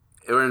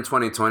we're in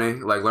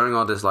 2020, like learning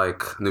all this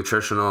like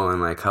nutritional and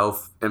like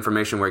health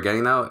information we're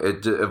getting now,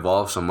 it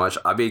evolves so much.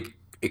 I be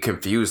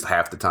confused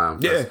half the time.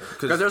 yeah,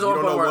 because there's you one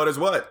don't point know where what is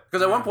what.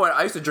 because at one point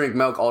I used to drink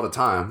milk all the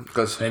time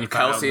because Then you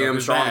find out calcium, milk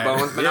is strong bad.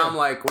 bones. But now I'm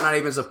like, we're not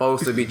even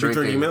supposed to be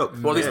drinking milk.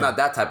 Well, at least Yeah. not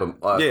that type of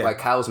like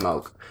cow's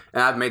milk.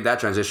 And I've made that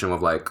transition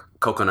with like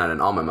coconut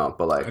and almond milk,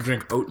 but like. I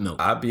drink oat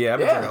milk. I've been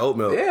drinking oat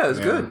milk. Yeah, it's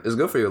good. It's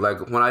good for you.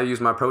 Like when I use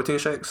my protein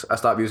shakes, I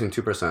stopped using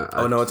 2%.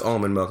 Oh no, it's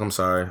almond milk. I'm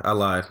sorry, I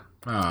lied.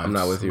 I'm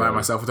not with you By on it.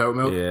 myself with oat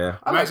milk. Yeah.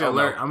 I'm like actually oat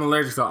milk. I'm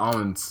allergic to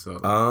almonds. So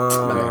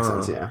That makes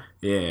Oh, sense. Yeah.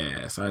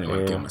 yeah, so I didn't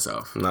want to kill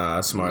myself. nah,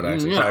 that's smart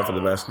actually. Yeah. Probably for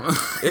the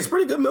best. It's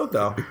pretty good milk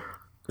though.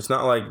 It's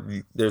not like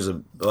there's at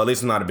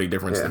least not a big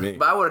difference to me.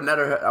 But I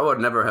would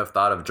never have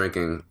thought of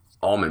drinking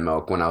almond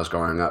milk when I was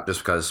growing up,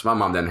 just because my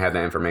mom didn't have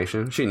that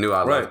information. She knew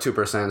I Right. liked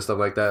 2% and stuff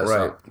like that.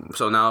 Right.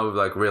 So now,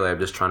 like, really, I'm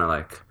just trying to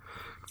like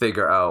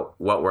figure out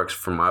what works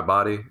for my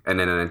body, and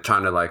then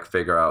trying to like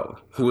figure out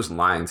who's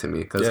lying to me,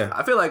 because Yeah.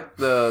 I feel like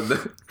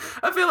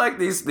I feel like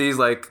these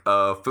like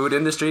food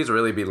industries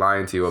really be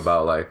lying to you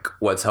about like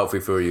what's healthy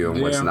for you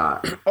and what's Yeah.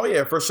 not. Oh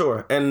yeah, for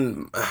sure.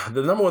 And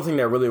the number one thing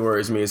that really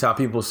worries me is how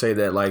people say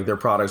that like their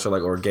products are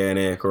like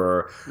organic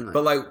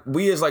but like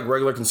we as like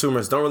regular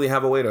consumers don't really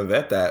have a way to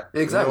vet that.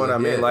 Exactly, You know what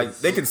I mean? yeah. Like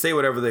they can say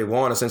whatever they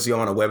want essentially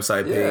on a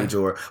website page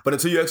but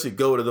until you actually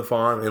go to the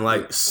farm and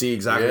like see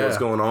exactly Yeah. what's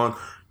going on,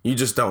 you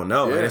just don't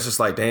know. And Yeah. it's just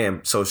like,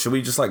 damn, so should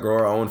we just like grow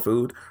our own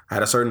food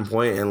at a certain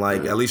point and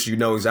like at least you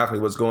know exactly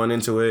what's going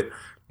into it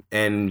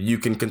and you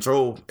can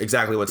control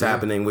exactly what's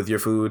happening with your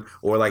food,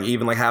 or like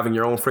even like having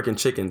your own freaking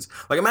chickens.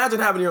 Like imagine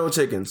having your own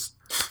chickens.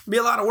 It'd be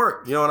a lot of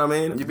work, you know what I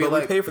mean? You'd be But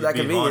like- we pay for that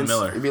you'd be convenience. Von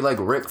Miller. It'd be like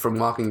Rick from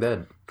Walking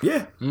Dead.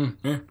 Yeah.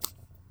 Yeah,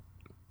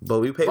 But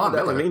we pay Von for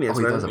that Miller. convenience, Oh,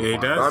 he man. does have a yeah, he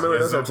does. Von Miller He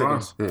does has have no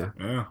chickens. problem.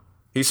 Yeah. Yeah.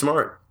 He's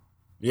smart.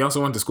 He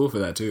also went to school for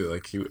that too.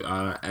 Like he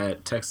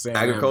at Texas A&M.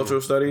 Agricultural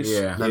studies.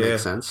 Yeah. That Yeah.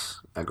 makes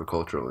sense.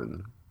 Agricultural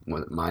and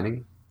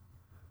mining.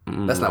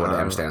 That's not what the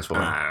M stands for.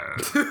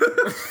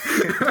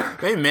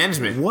 They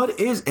management. What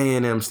is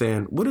A&M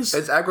stand? What is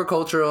It's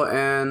agricultural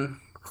and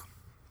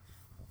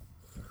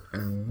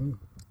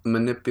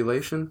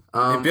manipulation.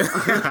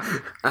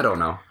 I don't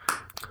know.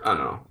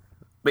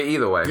 But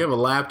either way, You have a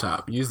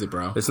laptop. Use it,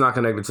 bro. It's not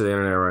connected to the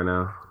internet right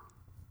now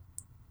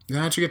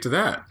How'd you get to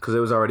that? because it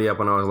was already up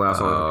when I was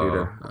last on the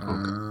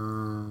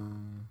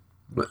computer.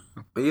 but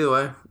either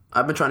way,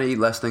 I've been trying to eat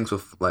less things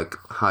with like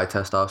high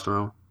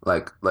testosterone,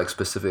 like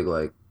specific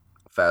like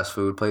fast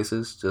food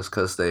places, just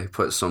because they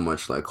put so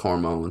much like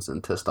hormones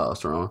and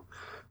testosterone.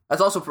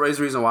 That's also the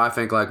reason why I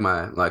think like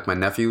my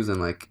nephews and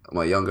like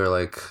my younger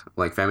like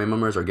family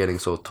members are getting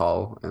so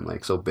tall and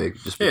like so big.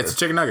 Just Yeah, because, it's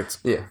chicken nuggets.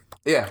 yeah.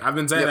 I've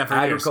been saying that for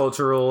years.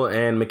 Agricultural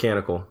and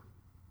mechanical.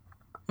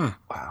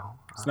 Wow,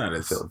 It's not I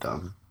as feel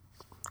dumb.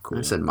 Cool.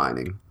 I said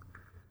mining.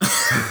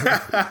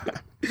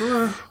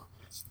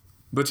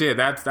 But yeah,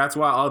 that's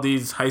why all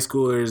these high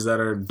schoolers that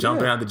are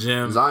jumping out the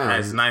gym Zion.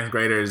 as ninth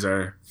graders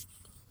are.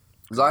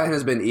 Zion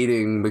has been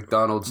eating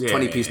McDonald's Yeah.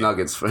 20-piece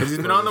nuggets for. He's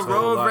been on the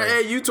road for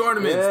AAU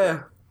tournaments.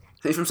 Yeah,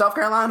 he's from South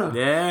Carolina.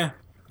 Yeah.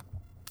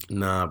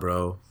 Nah,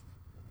 bro.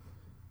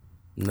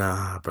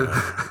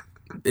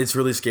 It's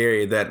really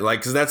scary that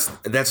like because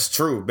that's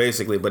true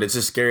basically, but it's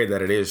just scary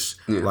that it is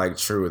like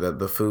true that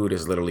the food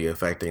is literally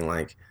affecting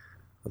like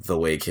the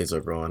way kids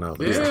are growing up.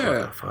 It's like, what Yeah.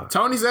 the fuck?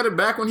 Tony said it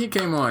back when he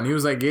came on. He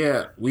was like,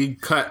 yeah, we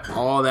cut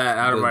all that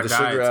out of our the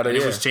sugar diets. out of- And it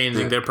yeah. was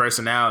changing their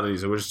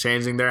personalities. It was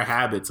changing their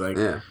habits. Like,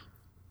 Yeah.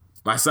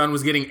 My son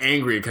was getting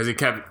angry because he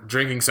kept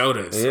drinking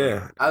sodas.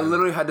 Yeah. I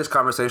literally had this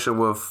conversation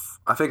with,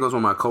 I think it was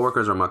one of my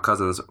coworkers or my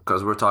cousins,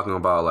 because we're talking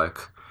about like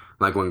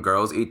when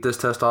girls eat this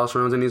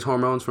testosterone and these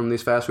hormones from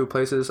these fast food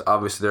places,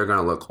 obviously they're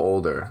gonna look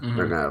older.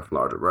 They're gonna have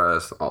larger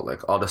breasts, all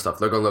this stuff.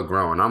 They're gonna look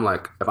grown. I'm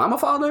like, if I'm a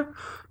father,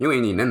 you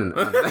ain't eating none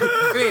of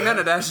that. You ain't none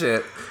of that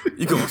shit.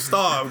 You gonna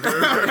starve,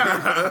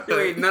 girl. You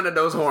ain't none of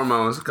those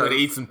hormones. Gotta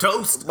eat some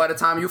toast. By the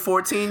time you're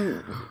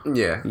 14,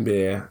 yeah,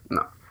 Yeah.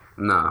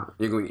 nah,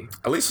 you gonna eat.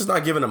 At least it's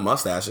not giving them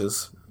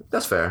mustaches.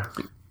 That's fair.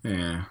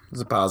 Yeah.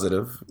 It's a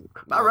positive.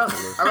 I'd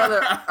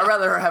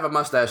rather her have a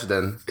mustache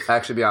than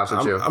actually be honest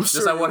with you. I'm Just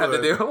sure I won't have to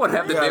deal. I won't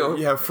have to deal.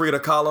 You have Frida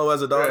Kahlo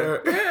as a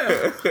daughter.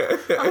 Yeah,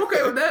 I'm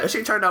okay with that.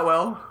 She turned out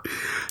well.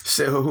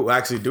 So,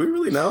 actually, do we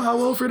really know how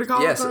well Frida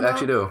Kahlo Yes, turned I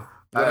actually out?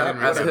 do.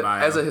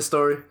 As a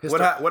historian.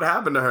 What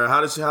happened to her?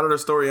 How did her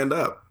story end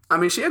up? I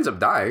mean, she ends up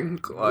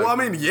dying. Well, I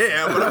mean,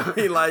 yeah, but I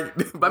mean, like,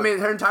 But I mean,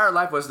 her entire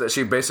life was that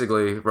she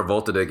basically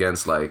revolted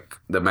against like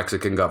the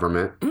Mexican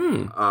government,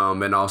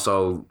 and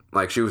also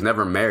like she was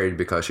never married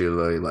because she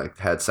really like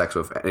had sex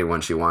with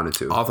anyone she wanted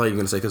to. I thought you were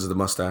gonna say because of the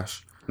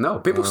mustache. No,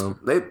 people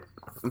they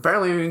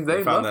apparently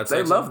they found that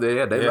sexy? loved it.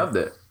 Yeah, they loved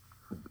it.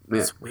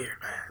 Yeah. Weird,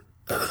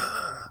 man.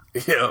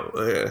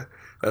 Yeah,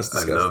 that's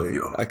disgusting. love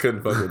you. I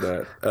couldn't fuck with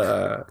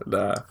that.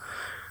 Nah,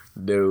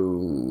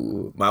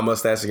 no, my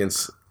mustache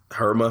against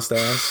her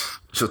mustache.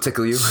 She'll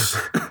tickle you.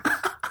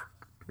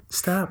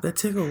 Stop, that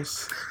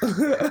tickles.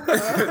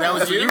 That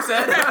was you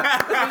said?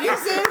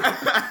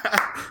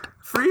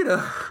 Frida.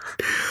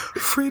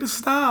 Free to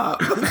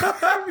stop.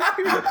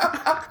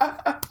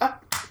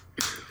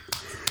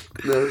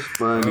 That's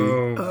funny.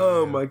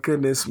 Oh my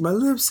goodness, my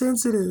lips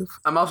sensitive.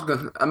 I'm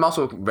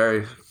also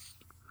very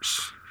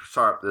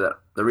sharp that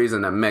the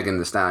reason that Megan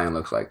Thee Stallion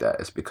looks like that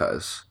is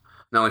because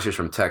not only she's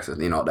from Texas,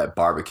 you know, that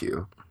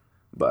barbecue,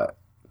 but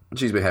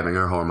she's been having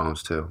her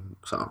hormones too.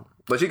 So,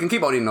 but she can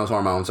keep on eating those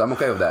hormones. So I'm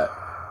okay with that.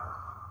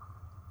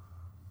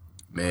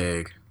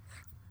 Meg.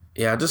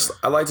 Yeah,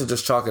 I like to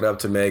just chalk it up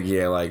to Meg.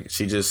 Yeah, like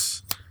she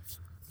just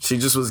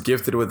was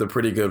gifted with a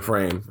pretty good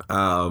frame.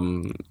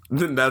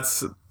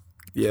 That's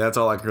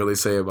all I can really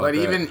say about But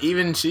that.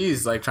 even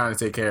she's like trying to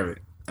take care of it.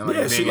 And, like,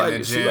 Yeah, being she, in like-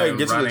 the she, like,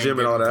 gets to the gym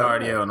and all getting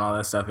that. cardio and all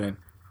that stuff in.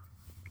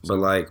 But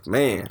like,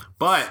 man,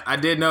 But I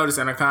did notice,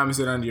 and I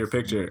commented under your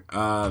picture,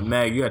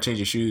 Meg, you gotta change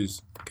your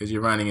shoes because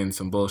you're running in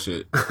some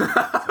bullshit,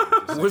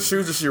 what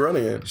shoes is she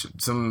running in?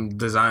 some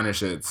designer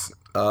shits.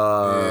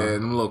 Yeah,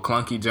 them little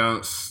clunky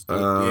jumps.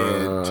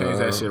 Yeah, change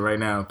that shit right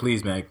now,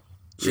 please, Meg.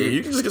 Yeah,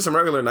 you can just get some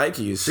regular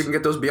Nikes She can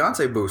get those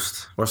Beyonce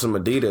boosts. or some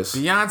Adidas.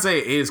 Beyonce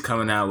is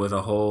coming out with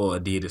a whole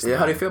Adidas. Yeah,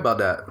 how do you line. feel about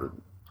that?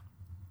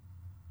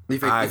 You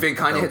think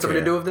Kanye don't had something care.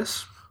 to do with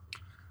this?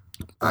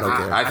 I don't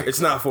care. It's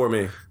not for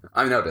me.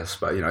 I know this,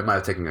 but you know, I might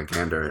have taken a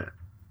gander at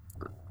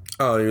it.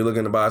 Oh, you're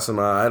looking to buy some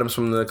items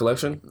from the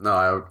collection? No,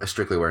 I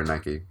strictly wear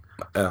Nike.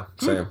 Yeah,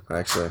 same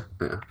actually.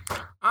 Yeah.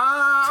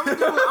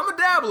 I'm a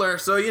dabbler,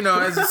 so you know,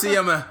 as you see,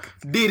 I'm a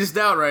Adidas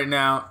out right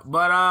now.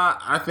 But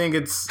I think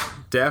it's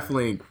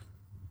definitely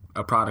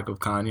a product of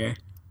Kanye.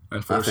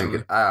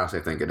 Unfortunately, I honestly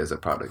think it is a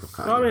product of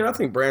Kanye. I mean, I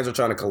think brands are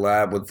trying to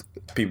collab with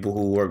people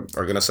who are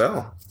going to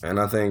sell, and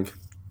I think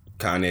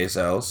Kanye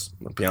sells.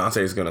 Beyonce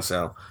is going to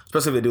sell,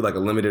 especially if they do like a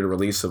limited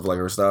release of like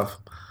her stuff.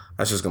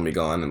 That's just going to be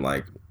gone in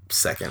like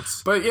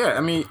seconds. But yeah,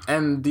 I mean,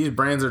 and these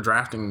brands are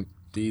drafting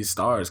these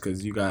stars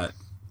because you got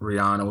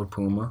Rihanna with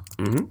Puma,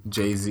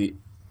 Jay-Z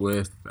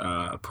with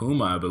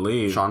Puma, I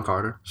believe. Sean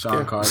Carter.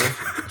 Carter.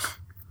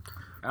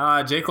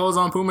 J. Cole's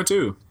on Puma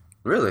too.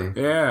 Really?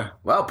 Yeah.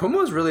 Wow,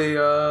 Puma's really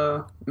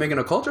making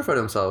a culture for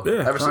themselves.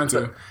 Yeah, trying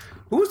to.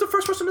 Who was the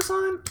first person to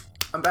sign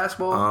on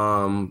basketball?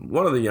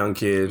 One of the young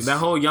kids. That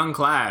whole young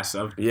class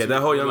of that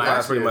whole young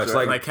class pretty much. years,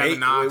 Like Kevin eight,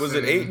 Knox was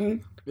it and-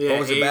 Aiton? Yeah, Or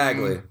was it Ayton.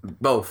 Bagley?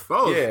 Both.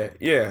 both.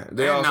 Yeah.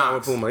 They all And signed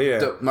with Knox. Puma,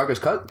 yeah. Marcus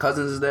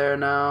Cousins is there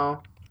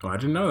now. Oh, I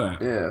didn't know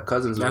that. Yeah,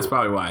 Cousins. That's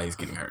probably why he's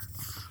getting hurt.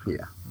 Yeah.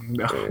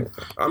 No.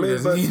 I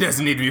mean, but He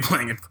doesn't need to be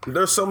playing it.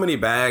 there's so many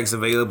bags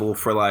available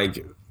for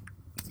like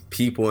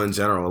people in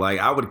general. Like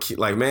I would keep,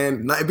 like,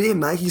 man, being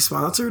Nike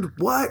sponsored,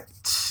 what?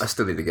 I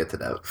still need to get to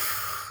that.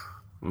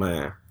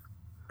 Man,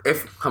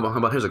 How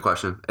about here's a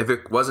question: if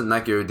it wasn't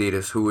Nike or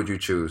Adidas, who would you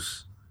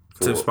choose?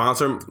 to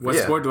sponsor. What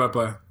Yeah. sport do I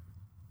play?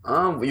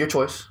 Your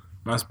choice.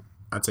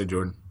 I'd say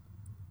Jordan.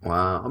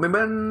 Wow. I mean,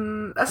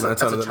 man, that's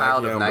That's a under the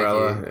child Nike of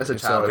umbrella. Nike. That's a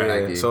It's child of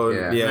okay. Nike. So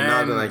yeah.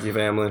 not the Man. Nike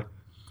family.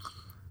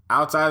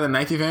 Outside of the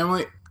Nike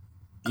family,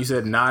 you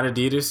said not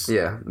Adidas.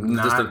 Yeah.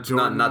 Not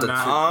Jordan, not the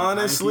not-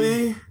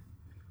 Honestly,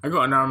 I go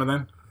Under Armour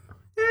then.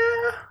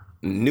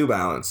 New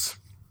Balance.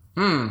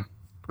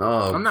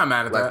 Oh, I'm not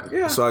mad at that.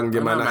 Yeah. So I can get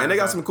I'm my not mad and they at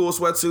got that. some cool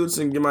sweatsuits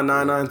and get my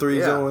 993s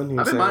Yeah. on. You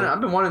know what I'm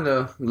I've been wanting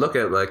to look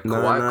at like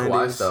Kawhi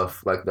 990s.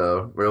 stuff, like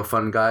the real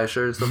fun guy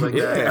shirts, stuff like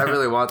that. Yeah. I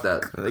really want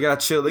that. They got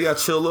chill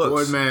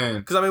looks. Boy, man.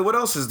 Because I mean, what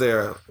else is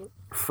there?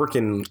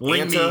 Freaking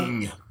Anta,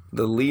 Ling.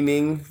 the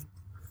Leaning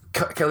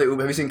Kelly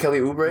Oubre. Have you seen Kelly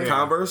Oubre?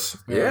 Converse,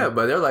 Yeah,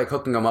 but they're like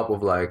hooking him up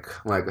with like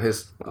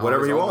his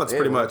whatever his he own- wants,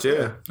 pretty much.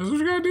 Yeah, That's what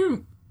you gotta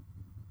do.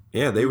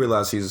 yeah. They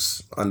realize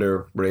he's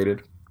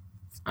underrated.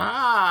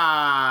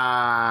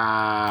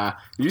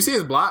 Did you see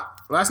his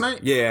block last night?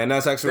 Yeah, and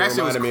that's actually That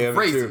shit was reminded me of it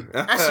crazy. too.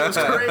 That shit was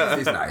crazy.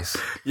 He's nice.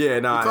 Yeah,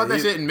 nah. He caught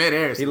that shit in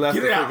midair. He left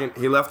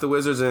he left the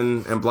Wizards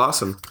and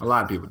blossomed. A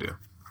lot of people do.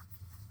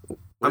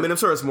 I mean, I'm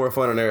sure it's more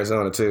fun in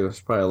Arizona too. It's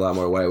probably a lot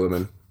more white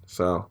women.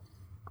 So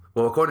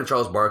Well, according to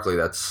Charles Barkley,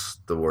 that's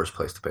the worst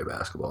place to play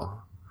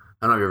basketball.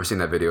 I don't know if you've ever seen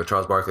that video.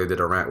 Charles Barkley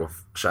did a rant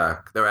with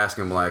Shaq. They were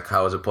asking him, like,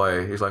 how does it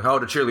play? He's like, how are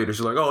the cheerleaders? He's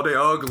like, oh, they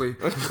ugly.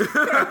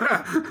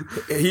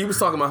 he was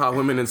talking about how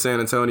women in San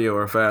Antonio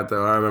are fat,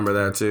 though. I remember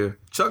that too.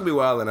 Chuck be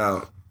wilding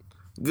out.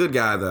 Good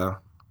guy though.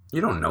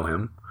 You don't know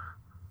him.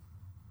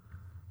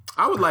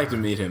 I would like to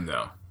meet him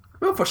though.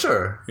 Well, for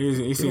sure.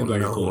 He seems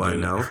like a cool I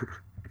dude. know.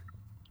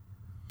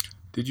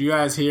 Did you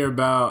guys hear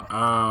about?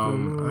 I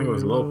think it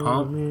was Lil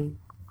Pump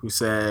who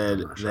said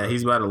that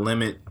he's about to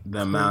limit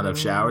the amount of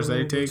showers that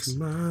he takes.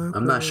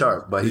 I'm not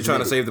sharp, but You trying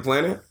to save the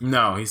planet?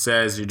 No, he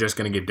says you're just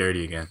gonna get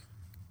dirty again.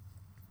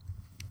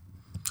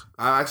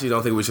 I actually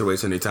don't think we should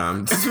waste any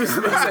time. Speaking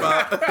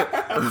about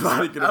I'm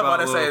about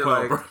to say, Lil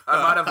like, Pump.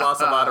 I might have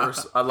lost a lot of.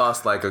 I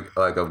lost like a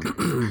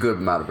good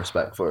amount of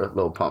respect for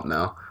Lil Pump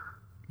now.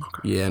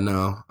 Yeah,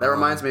 no. That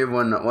reminds me of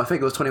when I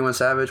think it was 21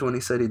 Savage when he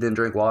said he didn't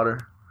drink water.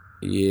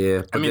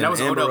 Yeah. I mean, that was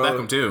Odell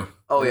Beckham too.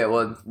 Oh yeah,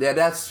 well yeah,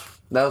 that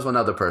was one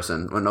other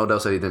person. When Odell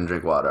said he didn't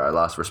drink water, I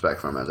lost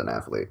respect for him as an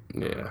athlete.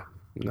 Yeah.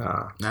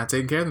 Nah. Not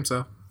taking care of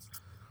himself.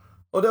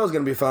 Odell's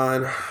gonna be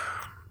fine.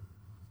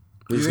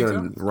 He's think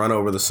gonna run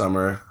over the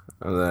summer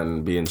and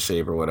then be in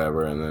shape or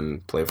whatever, and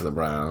then play for the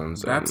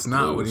Browns. That's and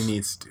not what he lose.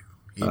 needs to do.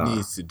 He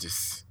needs to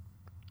just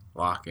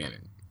lock in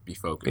and be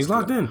focused. He's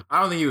locked in. I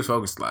don't think he was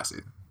focused last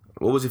season.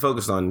 What was he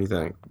focused on? You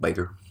think?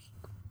 Baker.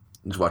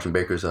 Just watching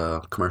Baker's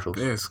commercials.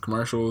 Yes,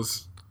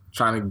 commercials,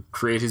 trying to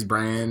create his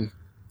brand,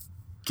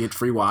 get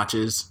free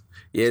watches.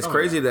 Yeah, it's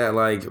crazy that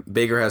like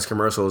Baker has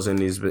commercials and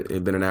he's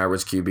been an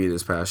average QB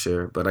this past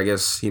year, but I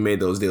guess he made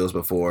those deals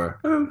before.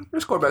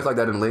 There's quarterbacks like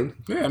that in the league.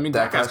 Yeah, I mean,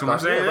 Dak has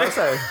commercials. Yeah, let's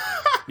say.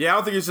 Yeah, I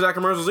don't think you should have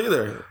commercials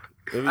either.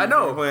 I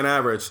know. You're playing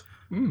average,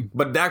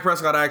 but Dak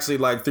Prescott actually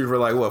like threw for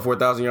like what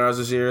 4,000 yards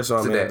this year. So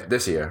I mean,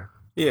 This year.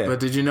 yeah, But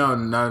did you know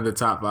none of the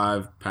top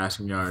 5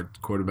 passing yard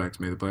quarterbacks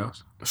made the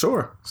playoffs?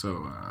 sure.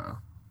 So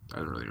that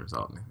didn't really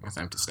result in it's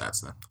empty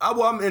stats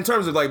then. In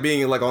terms of like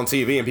being like on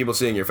TV and people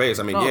seeing your face,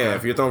 I mean, Oh, yeah, okay.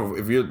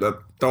 if you're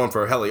throwing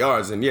for hella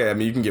yards, then yeah, I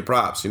mean you can get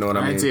props. You know what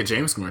I I mean? didn't see a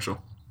James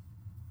commercial.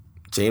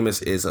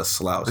 Jameis is a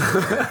slouch.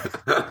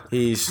 bro.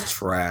 He's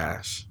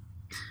trash.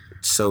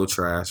 So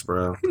trash,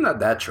 bro. He's not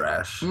that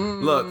trash.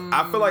 Look,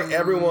 I feel like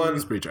everyone.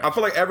 He's pretty trash. I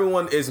feel like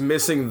everyone is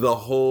missing the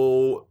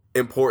whole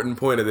important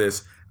point of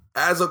this.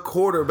 As a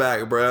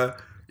quarterback, bruh,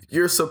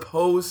 you're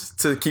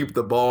supposed to keep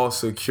the ball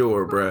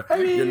secure, bruh.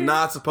 You're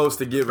not supposed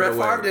to give Brett it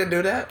away. Favre didn't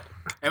do that.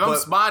 If I'm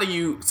spotting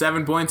you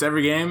 7 points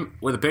every game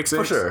with a pick 6,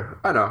 For sure.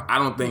 I know. I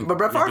don't think But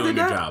Brett you're Favre doing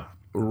did your that? job.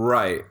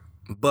 Right.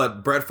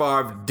 But Brett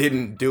Favre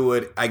didn't do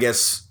it, I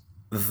guess,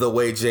 the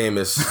way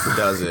Jameis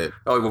does it.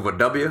 Oh, he went with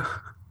W?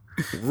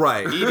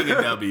 Right. Eating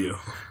a W.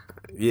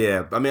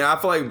 Yeah. I mean, I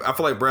feel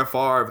like Brett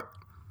Favre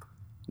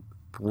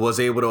was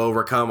able to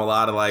overcome a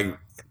lot of like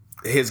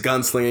his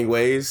gunslinging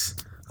ways.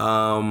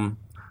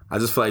 I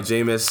just feel like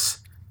Jameis,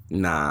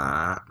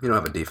 nah. You don't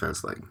have a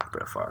defense like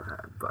Brett Favre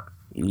had, but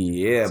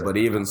Yeah, but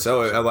even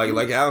so,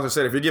 like Alex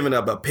said, if you're giving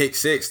up a pick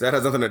 6, that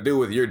has nothing to do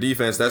with your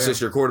defense. That's just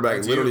your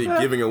quarterback literally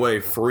giving away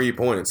free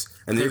points.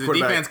 And Because your the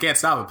quarterback, defense can't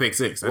stop a pick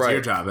 6. That's Right.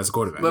 your job as a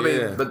quarterback. I mean,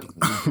 Yeah. but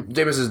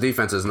Jameis's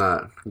defense is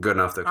not good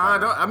enough to. But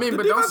don't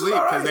defense is sleep because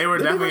alright. they were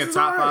The definitely a defense is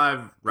top alright.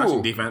 5 rushing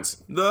Who?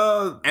 defense. and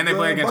And they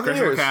played against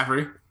Christian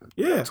McCaffrey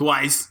Yeah,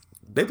 twice.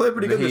 they played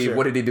pretty good this year.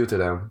 What did he do to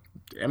them?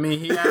 I mean,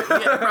 he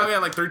probably had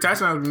like 3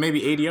 touchdowns,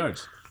 maybe 80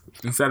 yards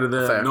instead of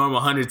the Fair. normal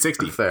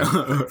 160. Fair.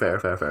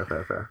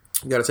 Fair.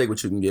 You got to take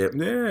what you can get.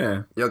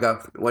 Yeah. Y'all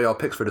got what y'all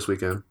picks for this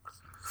weekend?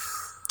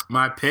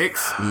 My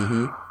picks.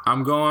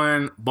 I'm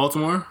going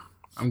Baltimore.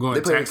 I'm going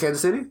They play in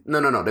Texans. Kansas City?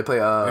 No. They play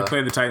They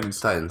play the Titans.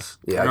 Titans.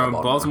 Yeah, I'm I going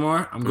got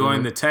Baltimore. I'm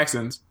going the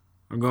Texans.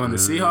 I'm going the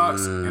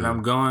Seahawks, and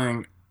I'm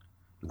going.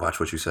 Watch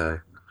what you say.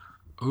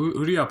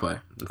 Who do y'all play?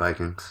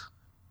 Vikings.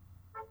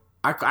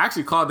 I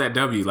actually called that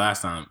W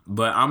last time,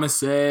 but I'm gonna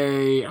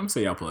say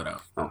y'all pull it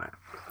out. Okay.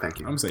 Thank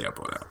you. I'm gonna say y'all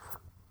pull it out,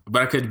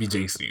 but I could be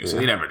jinxing you, so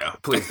you never know.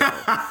 Please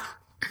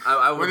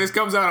don't. When this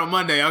comes out on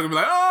Monday, y'all gonna be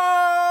like,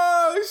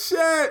 oh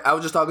shit. I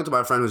was just talking to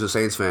my friend who's a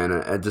Saints fan,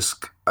 and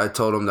I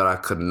told him that I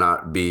could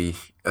not be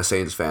a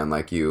Saints fan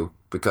like you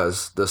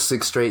because the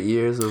 6 straight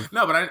years of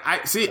No, but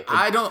I see.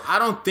 I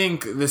don't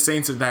think the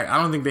Saints are that. I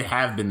don't think they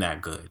have been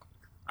that good.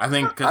 I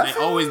think because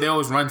they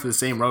always run to the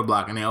same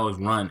roadblock and they always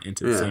run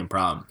into the same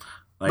problem.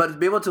 Like,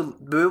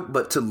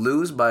 but to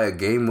lose by a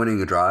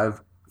game-winning drive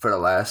for the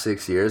last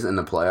 6 years in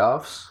the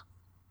playoffs,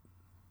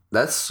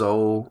 that's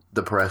so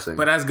depressing.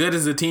 but as good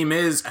as the team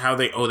is, how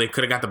they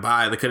could have got the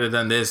bye, they could have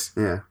done this,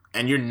 yeah,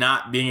 and you're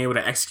not being able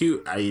to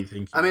execute. I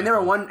think. I mean they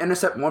were one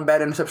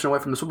bad interception away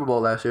from the Super Bowl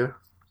last year.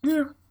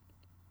 Yeah.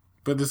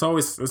 But there's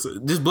always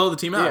just blow the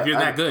team out Yeah, if you're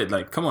that good.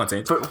 Like, come on,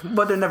 Saints.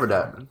 But they're never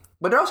that.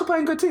 But they're also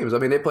playing good teams. I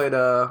mean, they played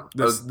a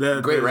great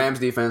the- Rams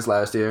defense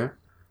last year.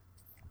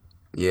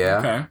 Yeah.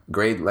 Okay.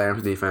 Great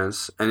Rams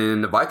defense. And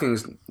then the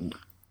Vikings,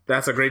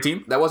 That's a great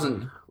team. that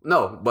wasn't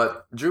no,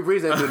 but Drew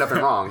Brees didn't do nothing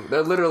wrong.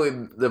 They're literally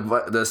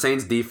the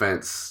Saints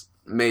defense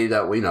made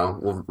that when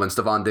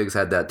Stephon Diggs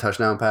had that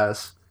touchdown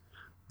pass,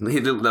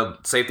 the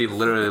safety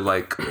literally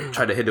like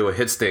tried to hit to a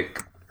hit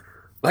stick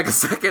like a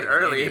second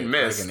early and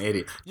missed. Like an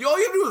idiot. All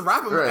you have to do is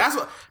wrap him. Right.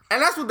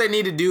 That's what they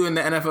need to do in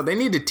the NFL. They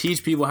need to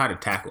teach people how to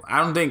tackle. I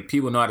don't think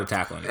people know how to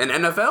tackle anymore.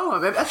 And NFL, I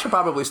mean, that should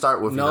probably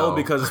start with No,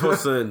 because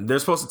they're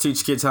supposed to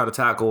teach kids how to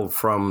tackle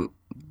from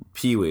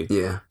Pee-wee.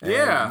 yeah.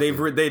 Yeah.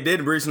 They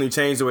did recently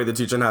change the way they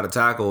teach them how to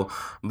tackle,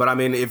 but I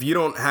mean, if you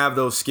don't have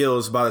those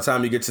skills by the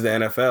time you get to the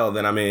NFL,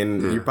 then I mean,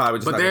 you're probably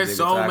just. But not gonna there's be a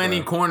good so tackler.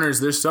 many corners.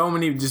 There's so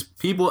many just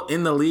people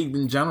in the league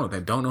in general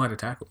that don't know how to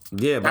tackle.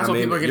 Yeah, but That's I why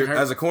mean, people are getting hurt.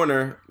 as a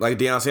corner, like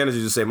Deion Sanders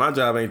used to say, my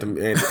job ain't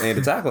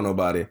to tackle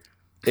nobody.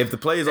 If the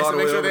play's all the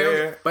way over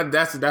there, But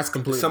that's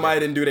completely. somebody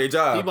didn't do their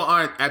job. People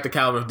aren't at the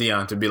caliber of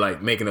Deion to be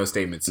like making those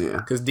statements. Yeah.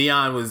 Because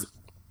Deion was,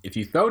 if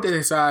you throw it to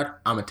the side,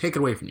 I'm gonna take it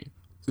away from you.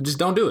 So just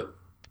don't do it.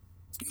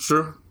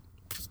 Sure.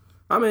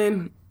 I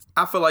mean,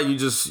 I feel like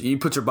you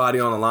put your body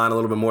on the line a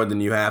little bit more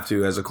than you have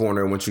to as a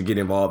corner once you get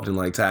involved in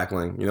like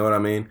tackling. You know what I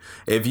mean?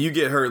 If you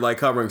get hurt like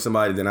covering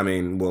somebody, then I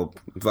mean, well,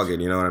 fuck it.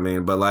 You know what I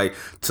mean? But like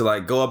to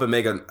like go up and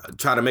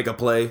try to make a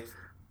play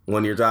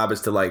when your job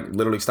is to like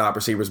literally stop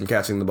receivers from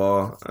catching the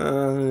ball,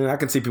 I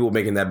can see people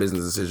making that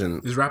business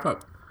decision. Just wrap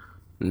up.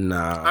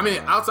 Nah. I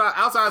mean,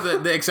 outside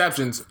the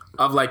exceptions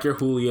of like your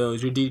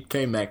Julios, your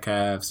DK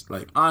Metcalfs.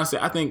 Like honestly,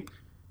 I think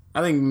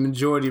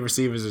majority of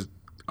receivers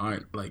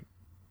aren't like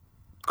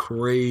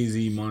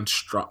crazy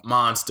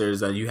monsters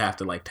that you have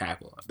to like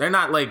tackle. They're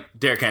not like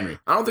Derrick Henry.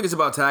 I don't think it's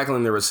about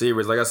tackling the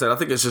receivers. Like I said, I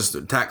think it's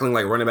just tackling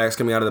like running backs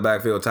coming out of the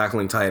backfield,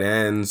 tackling tight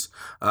ends.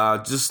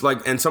 Just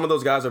like, and some of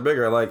those guys are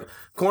bigger. Like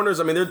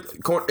corners, I mean,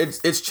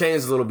 it's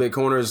changed a little bit.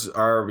 Corners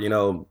are,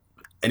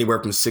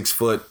 anywhere from 6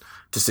 foot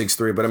to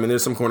 6'3", but I mean,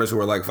 there's some corners who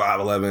are like 5'11",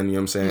 you know what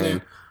I'm saying? Yeah.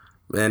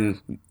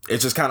 And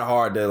it's just kind of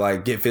hard to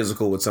like get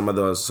physical with some of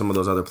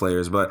those other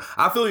players. But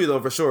I feel you though,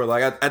 for sure.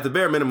 Like at the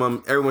bare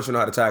minimum, everyone should know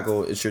how to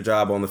tackle. It's your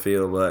job on the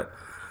field. But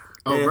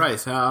Oh,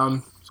 Bryce.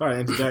 Sorry to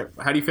interject.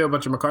 How do you feel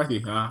about your McCarthy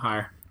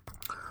hire?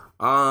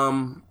 I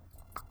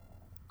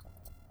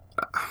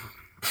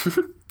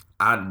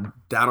don't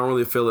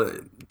really feel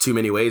it too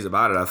many ways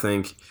about it. I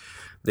think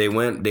they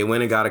went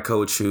and got a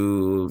coach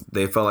who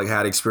they felt like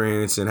had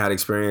experience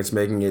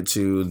making it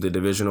to the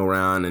divisional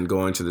round and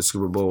going to the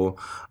Super Bowl.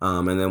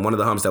 And then one of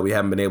the humps that we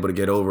haven't been able to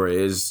get over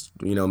is,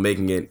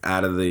 making it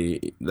out of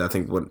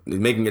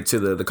making it to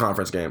the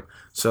conference game.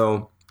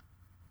 So,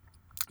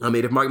 I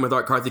mean, if Mike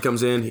McCarthy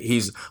comes in,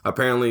 he's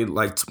apparently,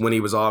 like, when he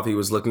was off, he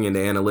was looking into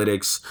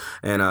analytics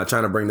and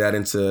trying to bring that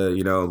into,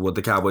 what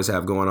the Cowboys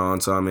have going on.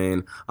 So, I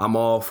mean, I'm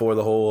all for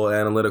the whole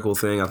analytical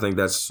thing. I think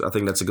that's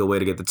a good way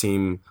to get the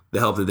team the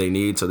help that they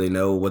need so they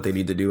know what they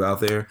need to do out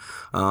there.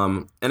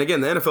 And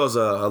again, the NFL is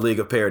a league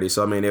of parity.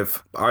 So, I mean,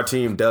 if our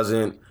team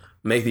doesn't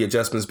make the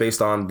adjustments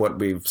based on what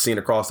we've seen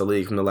across the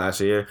league from the last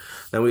year,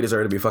 then we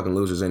deserve to be fucking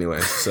losers anyway.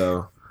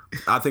 So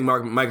I think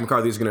Mike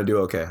McCarthy is going to do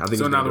okay. I think.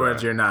 So in other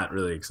words, you're not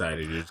really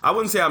excited. I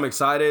wouldn't say I'm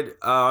excited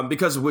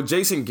because with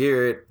Jason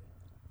Garrett,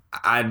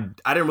 I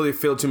didn't really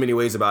feel too many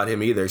ways about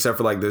him either, except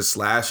for like this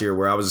last year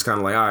where I was just kind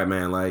of like, all right,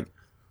 man, like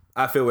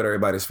I feel what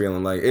everybody's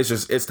feeling. Like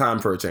it's time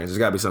for a change. There's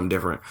got to be something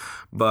different.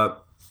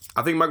 But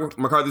I think Mike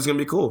McCarthy's going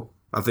to be cool.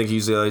 I think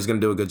he's going to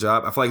do a good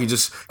job. I feel like he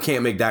just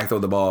can't make Dak throw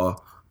the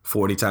ball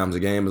 40 times a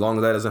game. As long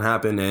as that doesn't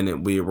happen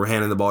and we're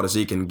handing the ball to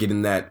Zeke and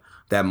getting that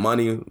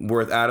money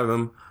worth out of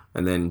him,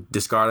 and then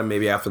discard him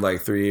maybe after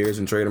like 3 years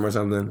and trade him or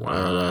something.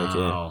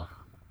 Wow.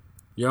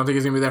 You don't think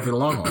he's going to be there for the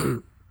long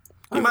haul?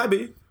 He might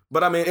be.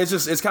 But I mean,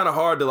 it's kind of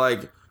hard to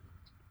like,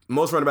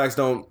 most running backs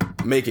don't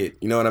make it,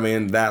 you know what I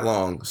mean, that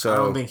long. So I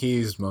don't think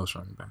he's most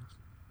running backs.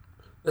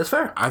 That's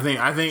fair. I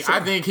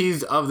think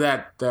he's of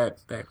that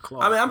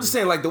class. I mean, I'm just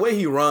saying, like, the way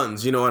he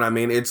runs, you know what I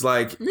mean? It's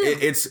like,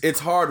 it's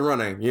hard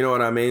running, you know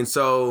what I mean?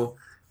 So,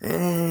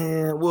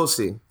 we'll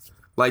see.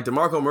 Like,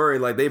 DeMarco Murray,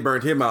 like, they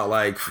burned him out,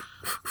 like...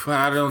 But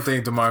I don't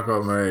think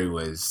DeMarco Murray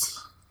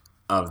was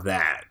of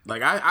that.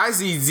 Like, I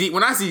see Zeke.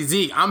 When I see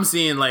Zeke, I'm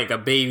seeing, like, a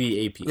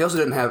baby AP. He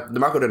also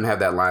DeMarco didn't have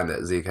that line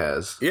that Zeke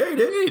has. Yeah, he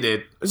did. He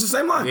did. It's the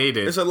same line. Yeah, he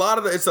did. It's a lot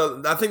of I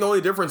think the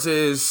only difference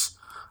is...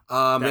 they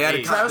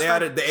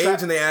added the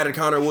age and they added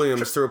Connor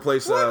Williams to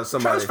replace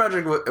somebody. Travis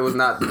Frederick was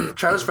not.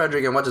 Travis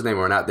Frederick and what's his name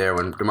were not there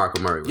when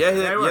DeMarco Murray was. Yeah,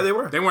 there. they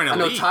were. They weren't I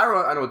know elite.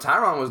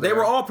 Tyron was there. They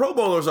were all Pro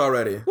Bowlers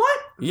already. What?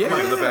 Yeah.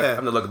 I'm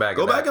gonna look back.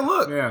 Go back and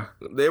look. Yeah.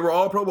 They were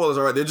all Pro Bowlers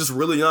already. They're just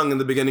really young in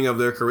the beginning of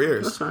their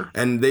careers. That's fine.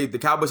 And the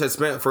Cowboys had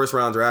spent first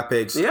round draft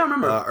picks. Yeah, I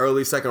remember.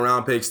 Early second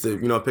round picks to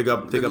pick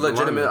up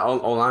legitimate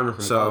O lineman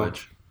from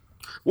college.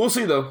 We'll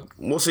see though.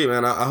 We'll see,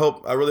 man.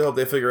 I really hope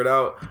they figure it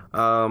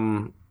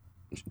out.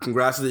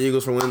 Congrats to the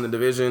Eagles for winning the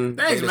division.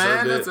 Thanks,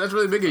 man. That's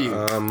really big of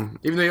you.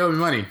 Even though you owe me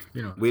money,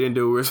 we didn't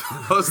do what we were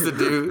supposed to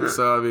do.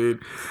 So I mean,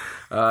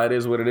 it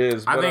is what it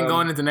is. I think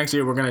going into next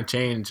year, we're gonna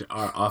change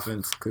our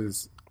offense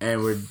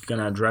and we're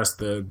gonna address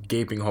the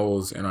gaping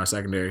holes in our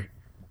secondary.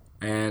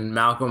 And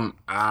Malcolm,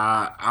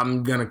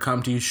 I'm gonna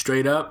come to you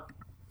straight up.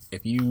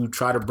 if you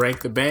try to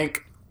break the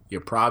bank,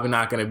 you're probably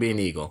not going to be an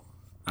Eagle.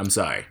 I'm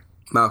sorry.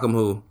 Malcolm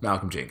who?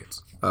 Malcolm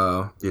Jenkins.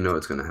 You know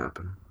it's gonna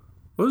happen.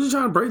 What was he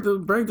trying to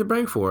break the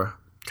bank for?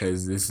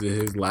 Because this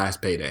is his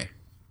last payday.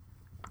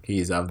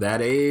 He's of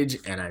that age,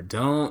 and I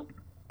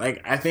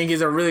think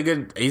he's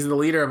he's the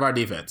leader of our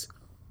defense.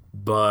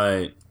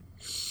 But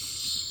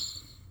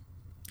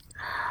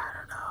I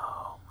don't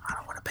know. I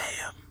don't want to pay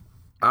him.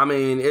 I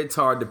mean, it's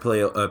hard to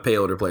pay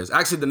older players.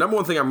 Actually, the number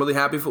one thing I'm really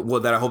happy for,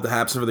 that I hope that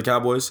happens for the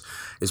Cowboys,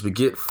 is we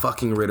get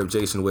fucking rid of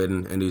Jason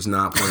Witten, and he's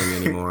not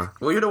playing anymore.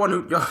 Well, you're the one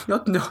who y'all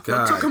took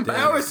him damn.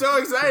 I was so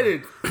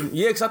excited.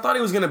 Yeah, because I thought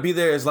he was gonna be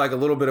there as like a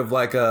little bit of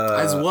like a.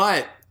 As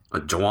what?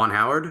 Juwan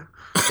Howard.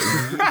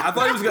 I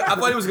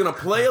thought he was gonna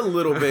play a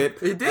little bit.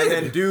 He did.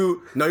 And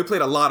then No, he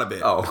played a lot of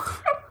it.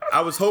 Oh. I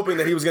was hoping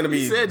that he was going to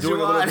be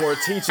doing a little more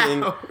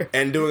teaching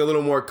and doing a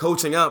little more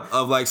coaching up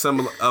of like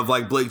some of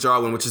like Blake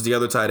Jarwin, which is the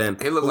other tight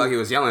end. He looked like he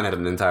was yelling at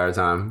him the entire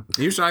time.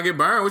 He was trying to get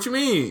burned. What you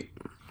mean?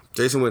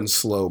 Jason Witten's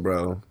slow,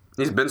 bro.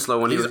 He's been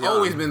slow when He's he was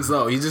always young. been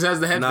slow. He just has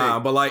the head Nah,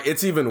 fake. but like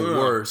it's even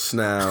worse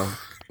now.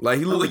 Like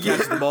he literally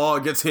catches the ball,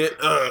 gets hit,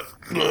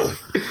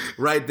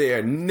 right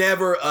there.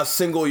 Never a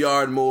single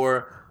yard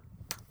more.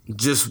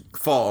 Just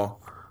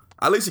fall.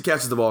 At least he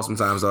catches the ball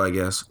sometimes, though, I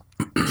guess.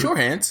 Sure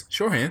hands.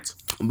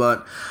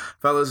 But,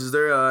 fellas, is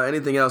there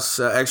anything else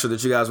extra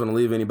that you guys want to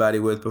leave anybody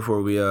with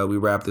before we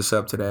wrap this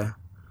up today?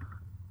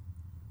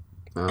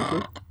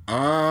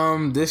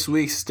 This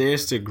week's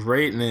Stairs to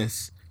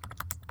Greatness.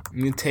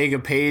 You take a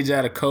page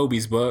out of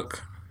Kobe's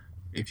book.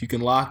 If you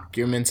can lock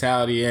your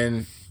mentality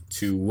in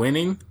to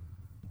winning,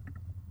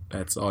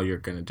 that's all you're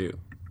gonna do.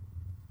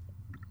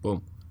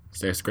 Boom.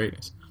 Stairs to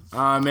Greatness.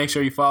 Make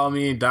sure you follow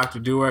me, Dr.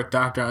 Dowork,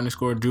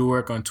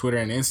 Dr._Dowork on Twitter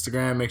and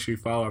Instagram. Make sure you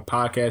follow our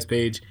podcast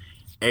page,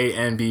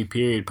 ANB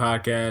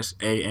Podcast,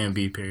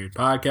 ANB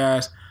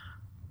Podcast.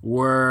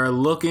 We're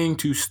looking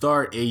to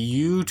start a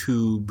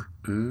YouTube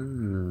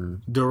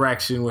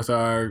direction with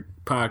our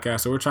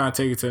podcast. So we're trying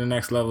to take it to the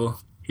next level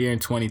here in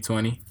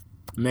 2020.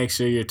 Make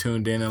sure you're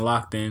tuned in and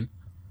locked in.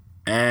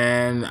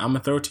 And I'm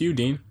going to throw it to you,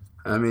 Dean.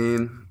 I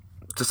mean,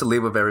 just to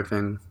leave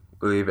everything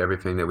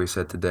that we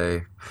said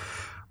today.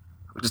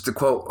 Just to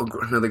quote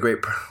one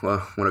great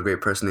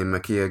person named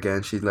Makia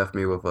again, she left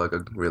me with like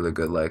a really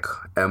good like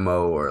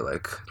MO or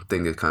like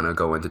thing to kind of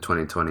go into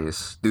 2020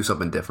 is do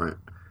something different.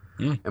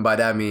 And by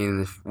that I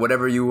mean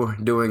whatever you were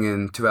doing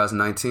in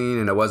 2019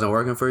 and it wasn't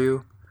working for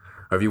you,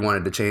 or if you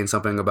wanted to change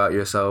something about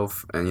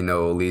yourself and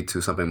lead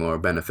to something more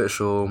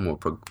beneficial, more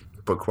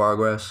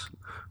progress,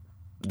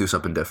 do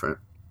something different.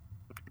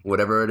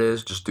 Whatever it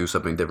is, just do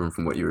something different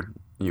from what you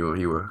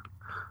were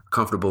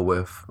comfortable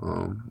with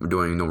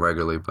doing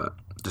regularly, but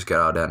just get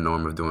out of that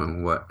norm of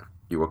doing what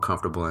you were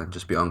comfortable in.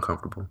 Just be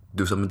uncomfortable.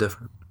 Do something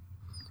different.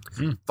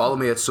 Follow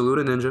me at Salute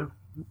a Ninja.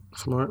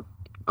 Smart.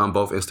 On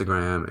both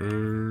Instagram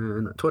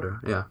and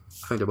Twitter. Yeah.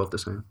 I think they're both the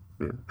same.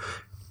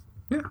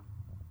 Yeah.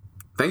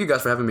 Thank you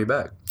guys for having me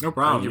back. No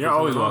problem. You're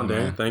always welcome, Dan.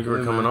 man. Thank you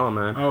for coming on,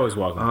 man. Always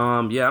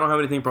welcome. Yeah, I don't have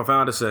anything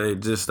profound to say.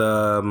 Just,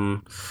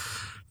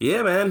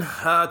 yeah, man.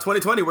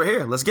 2020, we're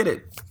here. Let's get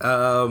it.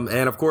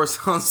 And of course,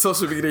 on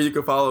social media, you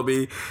can follow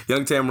me,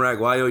 Young Tamarack,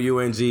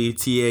 YOUNG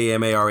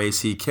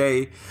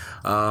TAMARACK,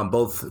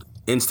 both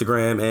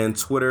Instagram and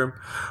Twitter.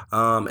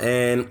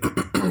 And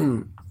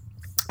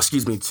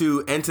excuse me,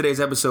 to end today's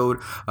episode,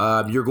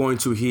 you're going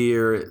to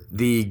hear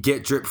the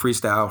Get Drip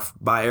freestyle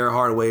by Eric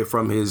Hardaway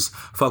from his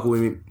Fuck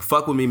With Me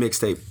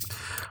mixtape.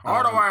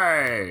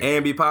 Hardaway!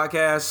 ANB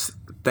Podcast,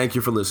 thank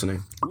you for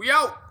listening. We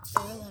out!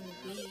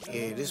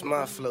 Yeah, this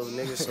my flow,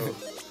 nigga, so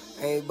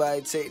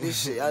anybody take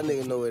this shit, y'all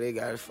niggas know where they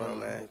got it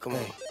from, man. Come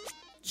on.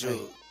 Jug.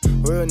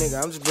 Real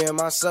nigga, I'm just being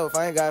myself.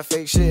 I ain't got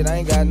fake shit, I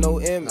ain't got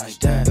no image. Like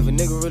that. If a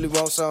nigga really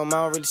want something,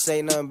 I don't really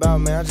say nothing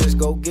about, man. I just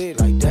go get it.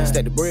 Like that.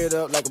 Stack the bread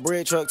up like a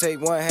bread truck,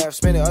 take one half,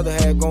 spin it, other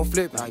half gon'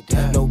 flip it. Like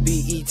that. No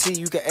BET,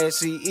 you can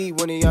SCE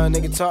when a young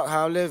nigga talk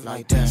how I'm living.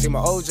 Like that. See my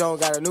old Joan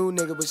got a new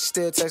nigga, but she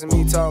still texting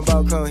me talking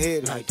about come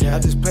hit it. Like that. I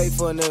just pay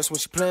for a nurse when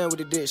she playing with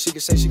the dick. She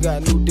can say she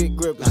got a new dick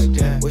grip. Like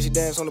that. When she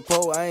dance on the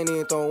pole, I ain't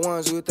even throwing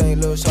ones. You would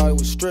think little shawty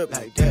was strip.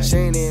 Like that. She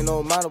ain't even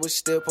no model, but she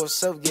still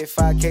post herself, get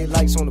 5K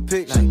likes on the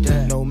picture. Like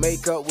that. No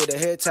makeup with a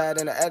hair tied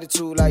and an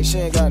attitude like she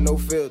ain't got no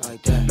filter.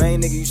 Like that.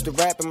 Main nigga used to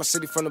rap in my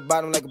city from the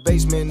bottom like a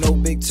basement, no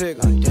big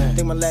tick. Like that.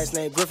 Think my last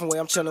name Griffin, way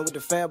I'm chillin' with the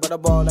fam, but I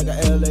ball like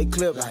a LA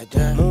clip. Like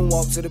that.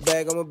 Moonwalk to the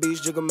bag, I'm a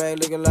beach jigger man,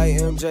 looking like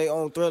MJ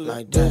on Thriller.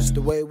 Like that.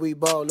 The way we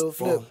ball, little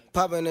flip.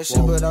 Poppin' that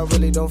shit, but I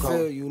really don't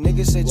feel you.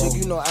 Niggas say jig,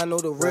 you know I know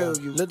the real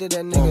you. Look at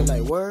that nigga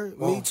like word,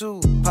 me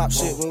too. Pop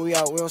shit when we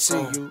out, we don't see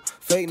you.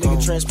 Fake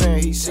nigga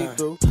transparent, he see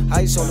through.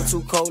 Ice on the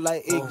too cold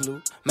like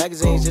igloo.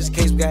 Magazines just in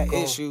case we got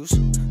issues.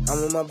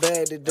 I'm on my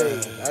bag today.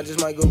 I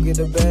just might go get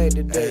a bag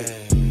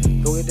today.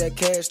 Go get that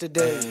cash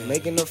today.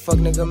 Making a fuck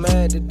nigga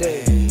mad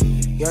today.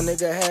 Young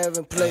nigga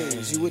having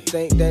plays. You would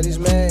think that he's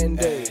mad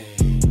day.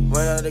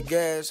 Run out of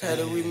gas, had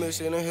a remix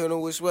in a hill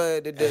with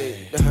swag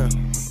today.